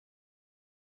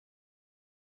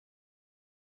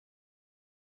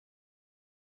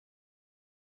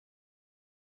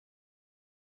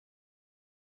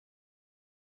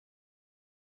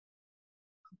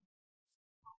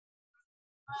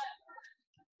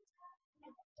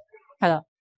係啦，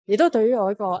亦都對於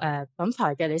我一個品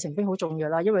牌嘅里程碑好重要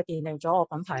啦，因為奠定咗我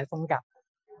品牌嘅風格。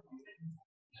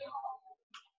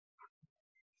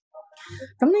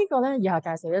咁呢個咧，以下介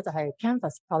紹咧就係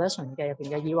Canvas Collection 嘅入邊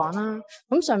嘅耳環啦。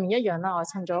咁上面一樣啦，我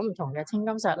襯咗唔同嘅青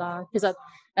金石啦。其實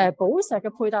寶石嘅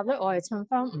配搭咧，我係襯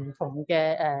翻唔同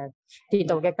嘅電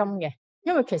鍍嘅金嘅。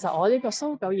因為其實我呢個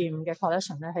蘇925嘅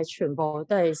collection 咧係全部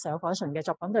都係成個 collection 嘅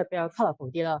作品都係比較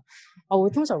colourful 啲啦。我會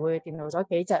通常會電鍍咗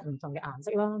幾隻唔同嘅顏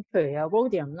色啦，譬如有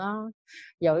rhodium 啦，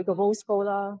有呢個 rose gold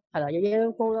啦，係啦，有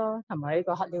yellow gold 啦，同埋呢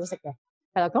個黑曜石嘅。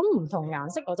係啦，咁唔同顏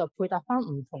色我就配搭翻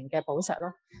唔同嘅寶石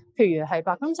咯。譬如係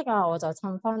白金色啊，我就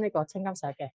襯翻呢個青金石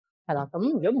嘅。係啦，咁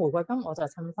如果玫瑰金我就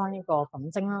襯翻呢個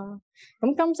粉晶啦。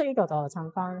咁金色呢個就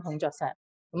襯翻孔雀石。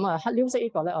咁啊，黑曜色呢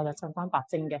個咧我就襯翻白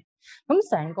晶嘅。咁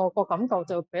成個感覺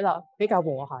就比較和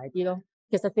諧啲咯。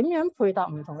其實點樣配搭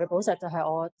唔同嘅寶石，就係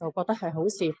我就覺得係好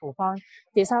視乎翻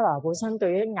designer 本身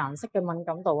對於顏色嘅敏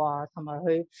感度啊，同埋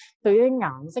佢對於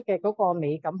顏色嘅嗰個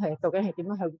美感係究竟係點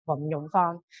樣去運用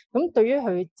翻。咁對於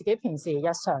佢自己平時日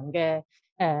常嘅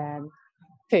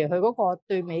譬如佢嗰個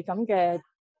對美感嘅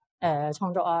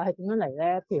創作啊，係點樣嚟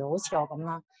咧？譬如好似我咁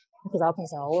啦。其實我平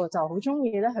時我就好中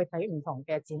意咧去睇唔同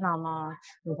嘅展覽啊，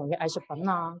唔同嘅藝術品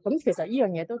啊。咁其實呢樣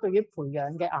嘢都對於培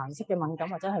養嘅顏色嘅敏感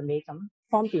或者係美感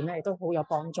方面咧，亦都好有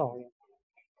幫助嘅。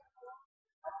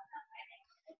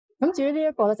咁至於呢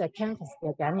一個咧就係 canvas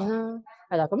嘅頸鏈啦，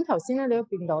係啦。咁頭先咧你都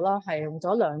見到啦，係用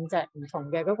咗兩隻唔同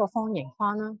嘅嗰個方形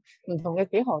框啦，唔同嘅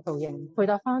幾何圖形配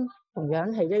搭翻同樣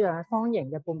係一樣方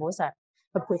形嘅半寶石，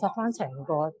去配搭翻成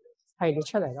個系列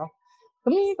出嚟咯。咁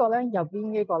呢個咧，右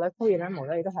邊呢個咧，鋪現咧模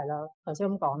咧亦都係啦。頭先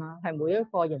咁講啦，係每一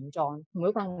個形狀、每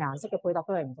一個顏色嘅配搭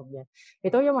都係唔同嘅，亦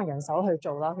都因為人手去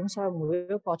做啦，咁所以每一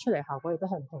個出嚟效果亦都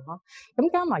係唔同咯。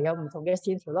咁加埋有唔同嘅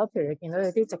線條啦，譬如你見到有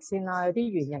啲直線啊，有啲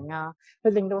圓形啊，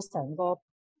去令到成個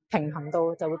平衡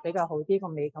度就會比較好啲，個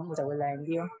美感就會靚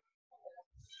啲咯。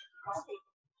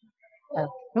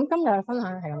咁今日嘅分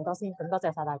享係咁多先，咁多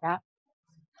謝晒大家。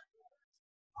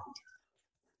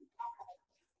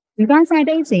唔該晒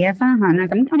Daisy 嘅分享啦，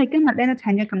咁我哋今日咧都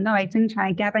請咗咁多位精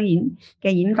彩嘅嘉賓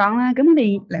嘅演講啦，咁我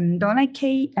哋嚟到咧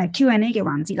Q&A 嘅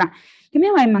環節啦。咁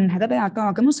因為問題都比較多，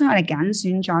咁所以我哋揀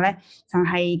選咗咧就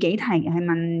係幾題係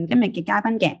問今日嘅嘉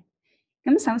賓嘅。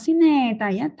咁首先咧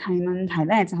第一題問題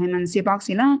咧就係問邵博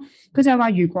士啦，佢就話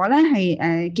如果咧係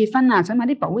結婚啊，想買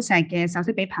啲寶石嘅首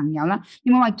飾俾朋友啦，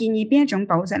有冇話建議邊一種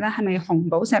寶石咧？係咪紅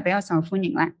寶石比較受歡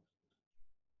迎咧？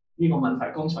呢個問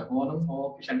題剛才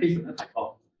我 presentation 都提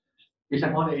過。其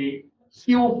實我哋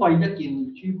消費一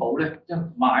件珠寶咧，即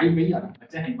係買俾人或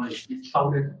者係我哋接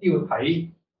收咧，都要睇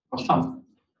個心。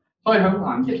所以喺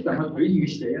顏色上嘅取與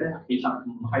捨咧，其實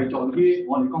唔係在於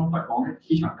我哋剛才講嘅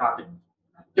市場價值，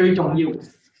最重要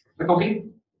係究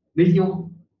竟你要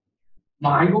買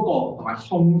嗰個同埋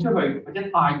送出去或者帶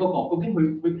嗰個，究竟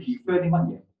佢 prefer 啲乜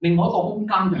嘢？另外一個空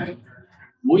間就係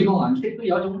每個顏色都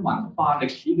有一種文化歷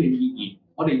史嘅意義，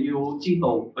我哋要知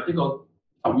道或者個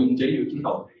受用者要知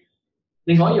道。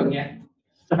另外一樣嘢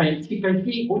就係設計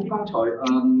師，好似剛才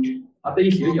阿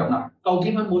Daisy 一樣啦。究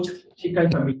竟喺冇設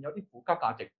計上面有啲附加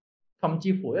價值，甚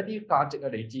至乎一啲價值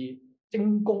係嚟自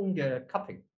精工嘅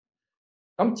cutting。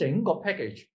咁整個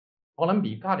package， 我諗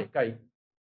而家嚟計，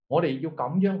我哋要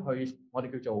咁樣去，我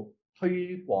哋叫做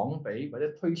推廣俾或者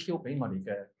推銷俾我哋嘅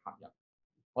客人。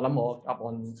我諗我答案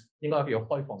應該叫做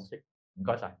開放式。唔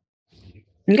該晒。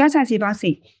唔該晒，邵博士。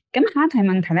咁下一題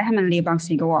問題咧係問廖博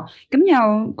士嘅喎。咁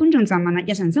有觀眾就問啦，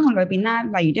日常生活裏邊啦，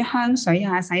例如啲香水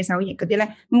啊、洗手液嗰啲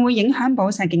咧，會唔會影響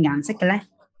寶石嘅顏色嘅咧？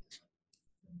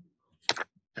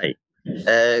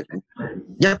係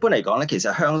一般嚟講咧，其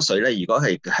實香水咧，如果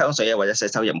係香水啊或者洗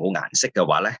手液冇顏色嘅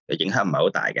話咧，影響唔係好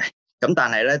大嘅。咁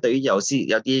但係咧，對於有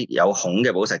啲有孔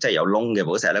嘅寶石，即係有窿嘅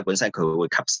寶石咧，本身佢會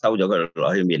吸收咗佢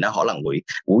落去面咧，可能會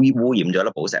污染咗粒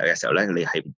寶石嘅時候咧，你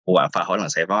係冇辦法可能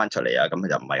洗翻出嚟啊，咁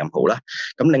就唔係咁好啦。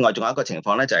咁另外仲有一個情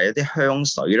況咧，就係一啲香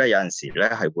水咧，有陣時咧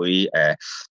係會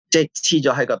即係黐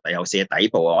咗喺個第後視嘅底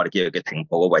部啊，我哋叫佢嘅停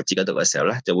部嘅位置嗰度嘅時候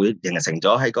咧，就會形成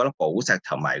咗喺嗰粒寶石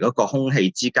同埋嗰個空氣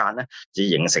之間咧，就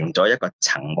形成咗一個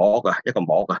層膜嘅一個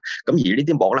膜嘅。咁而呢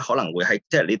啲膜咧，可能會喺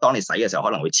即係你當你洗嘅時候，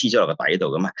可能會黐咗落個底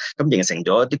度噶嘛。咁形成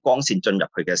咗啲光線進入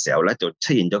去嘅時候咧，就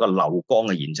出現咗個漏光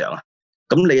嘅現象啊。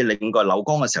咁你令個漏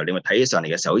光嘅時候，你咪睇起上嚟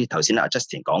嘅時候，好似頭先阿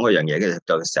Justin 講嗰樣嘢嘅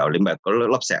時候，你咪嗰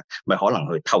粒石咪可能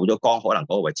佢透咗光，可能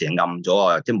嗰個位置暗咗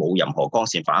啊，即係冇任何光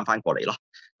線反翻過嚟咯。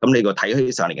咁你個睇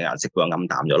起上嚟嘅顏色會暗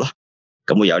淡咗咯，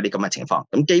咁會有啲咁嘅情況。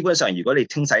咁基本上，如果你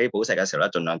清洗寶石嘅時候咧，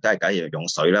盡量都係梗係用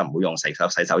水啦，唔好用洗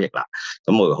手液啦，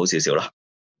咁會好少少咯。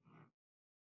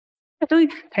都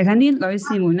提醒啲女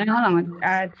士們咧，可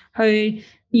能去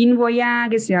宴會啊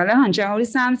嘅時候咧，可能着好啲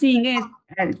衫先，跟住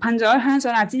噴咗香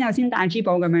水啦之後先戴珠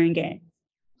寶咁樣嘅。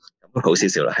咁好少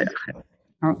少啦，係啊。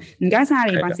好，唔該晒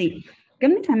李博士。咁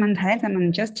呢題問題咧就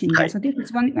問 Justin 嘅。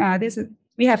So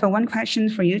we have one question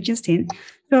for you, Justin.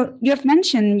 So you have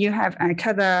mentioned you have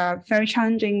cut a very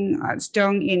challenging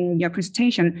stone in your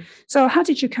presentation. So how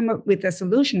did you come up with a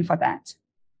solution for that?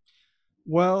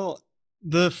 Well,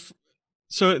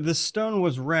 so the stone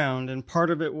was round and part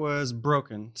of it was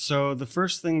broken. So the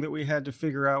first thing that we had to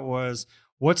figure out was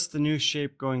what's the new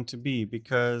shape going to be,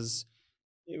 because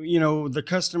the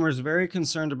customer is very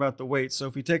concerned about the weight. So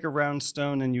if we take a round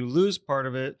stone and you lose part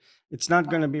of it, it's not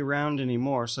going to be round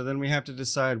anymore. So then we have to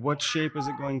decide what shape is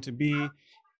it going to be.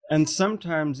 And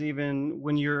sometimes even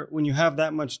when you have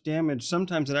that much damage,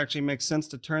 sometimes it actually makes sense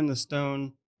to turn the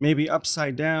stone maybe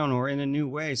upside down or in a new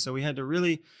way. So we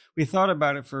thought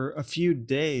about it for a few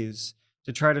days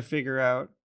to try to figure out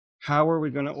how are we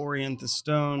going to orient the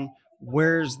stone?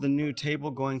 Where's the new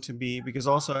table going to be? Because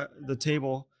also the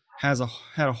table had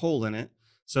a hole in it.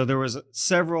 So there was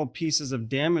several pieces of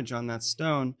damage on that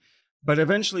stone. But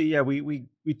eventually,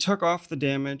 we took off the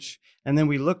damage and then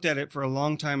we looked at it for a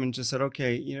long time and just said,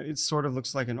 okay, it sort of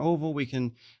looks like an oval. We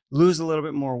can lose a little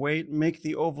bit more weight, make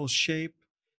the oval shape.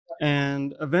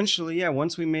 And eventually,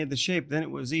 once we made the shape, then it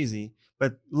was easy.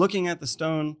 But looking at the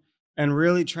stone and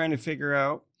really trying to figure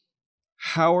out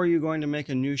how are you going to make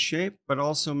a new shape, but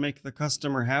also make the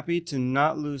customer happy to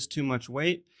not lose too much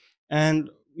weight.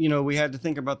 And we had to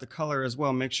think about the color as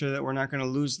well, make sure that we're not going to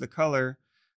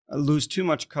lose too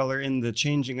much color in the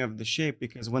changing of the shape,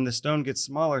 because when the stone gets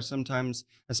smaller, sometimes,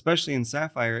 especially in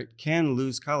sapphire, it can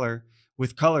lose color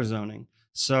with color zoning.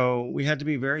 So we had to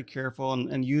be very careful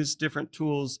and use different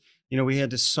tools. We had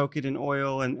to soak it in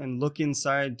oil and look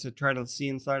inside to try to see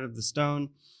inside of the stone.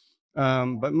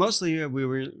 But mostly we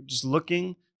were just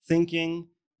looking, thinking,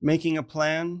 making a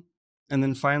plan. And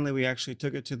then finally, we actually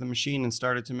took it to the machine and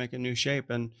started to make a new shape,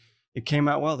 and it came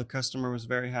out well. The customer was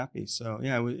very happy. So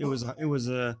it was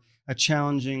a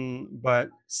challenging but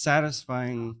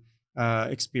satisfying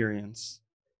experience.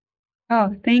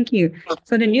 Oh, thank you.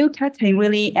 So the new cutting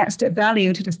really adds the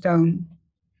value to the stone.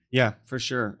 Yeah, for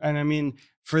sure. And I mean,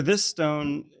 for this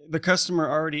stone, the customer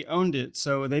already owned it,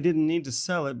 so they didn't need to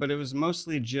sell it, but it was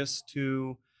mostly just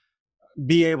to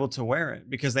be able to wear it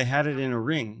because they had it in a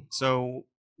ring. So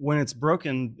when it's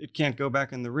broken, it can't go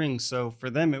back in the ring. So for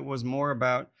them, it was more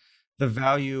about the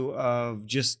value of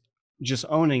just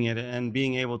owning it and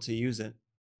being able to use it.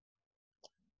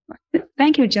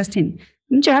 Thank you, Justin.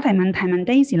 咁最後一題問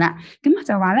Daisy 啦，咁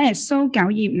就話咧蘇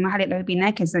925系列裏邊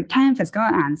咧，其實 canvas 嗰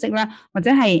個顏色啦，或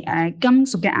者係金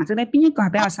屬嘅顏色咧，邊一個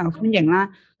係比較受歡迎啦？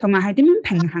同埋係點樣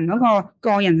平衡嗰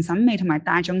個人審美同埋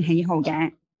大眾喜好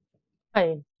嘅？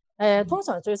係通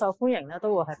常最受歡迎咧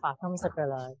都會係白金色㗎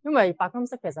啦，因為白金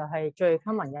色其實係最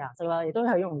common 嘅顏色啦，亦都係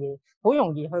好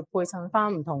容易去配襯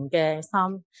翻唔同嘅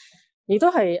衫，亦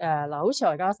都係嗱，好似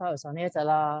我而家手頭上呢一隻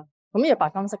啦。咁呢個白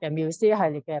金色嘅繆斯系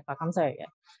列嘅白金色嚟嘅，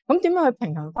咁點樣去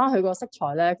平衡翻佢個色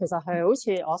彩咧？其實係好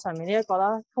似我上面呢一個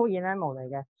啦 ，coal enamel 嚟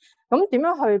嘅。咁點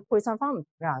樣去配襯翻唔同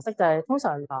嘅顏色？就係通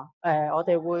常我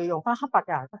哋會用翻黑白嘅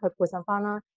顏色去配襯翻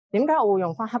啦。點解我會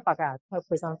用翻黑白嘅顏色去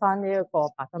配襯翻呢一個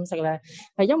白金色咧？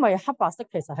係因為黑白色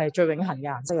其實係最永恆嘅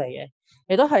顏色嚟嘅，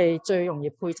亦都係最容易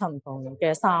配襯唔同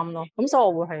嘅衫咯。咁所以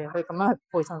我會係去咁樣去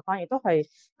配襯翻，亦都係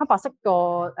黑白色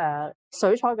個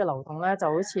水彩嘅流動咧，就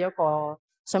好似一個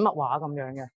水墨畫咁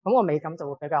樣嘅，咁個美感就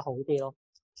會比較好啲咯。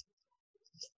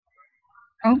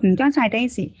好，唔該晒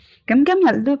Daisy。咁今日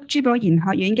Loop 珠寶研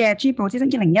學院嘅珠寶知識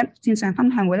101線上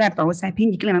分享會咧，寶石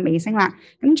篇已經嚟到尾聲啦。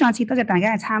咁再次多謝大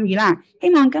家嘅參與啦。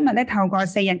希望今次透過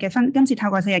4日嘅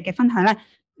分享咧，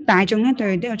大眾咧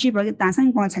對呢個珠寶嘅誕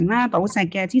生過程啦、寶石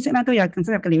嘅知識啦，都有更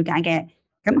深入嘅了解嘅。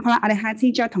咁好啦，我哋下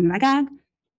次再同大家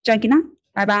再見啦，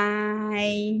拜拜。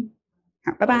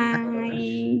好，拜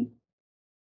拜。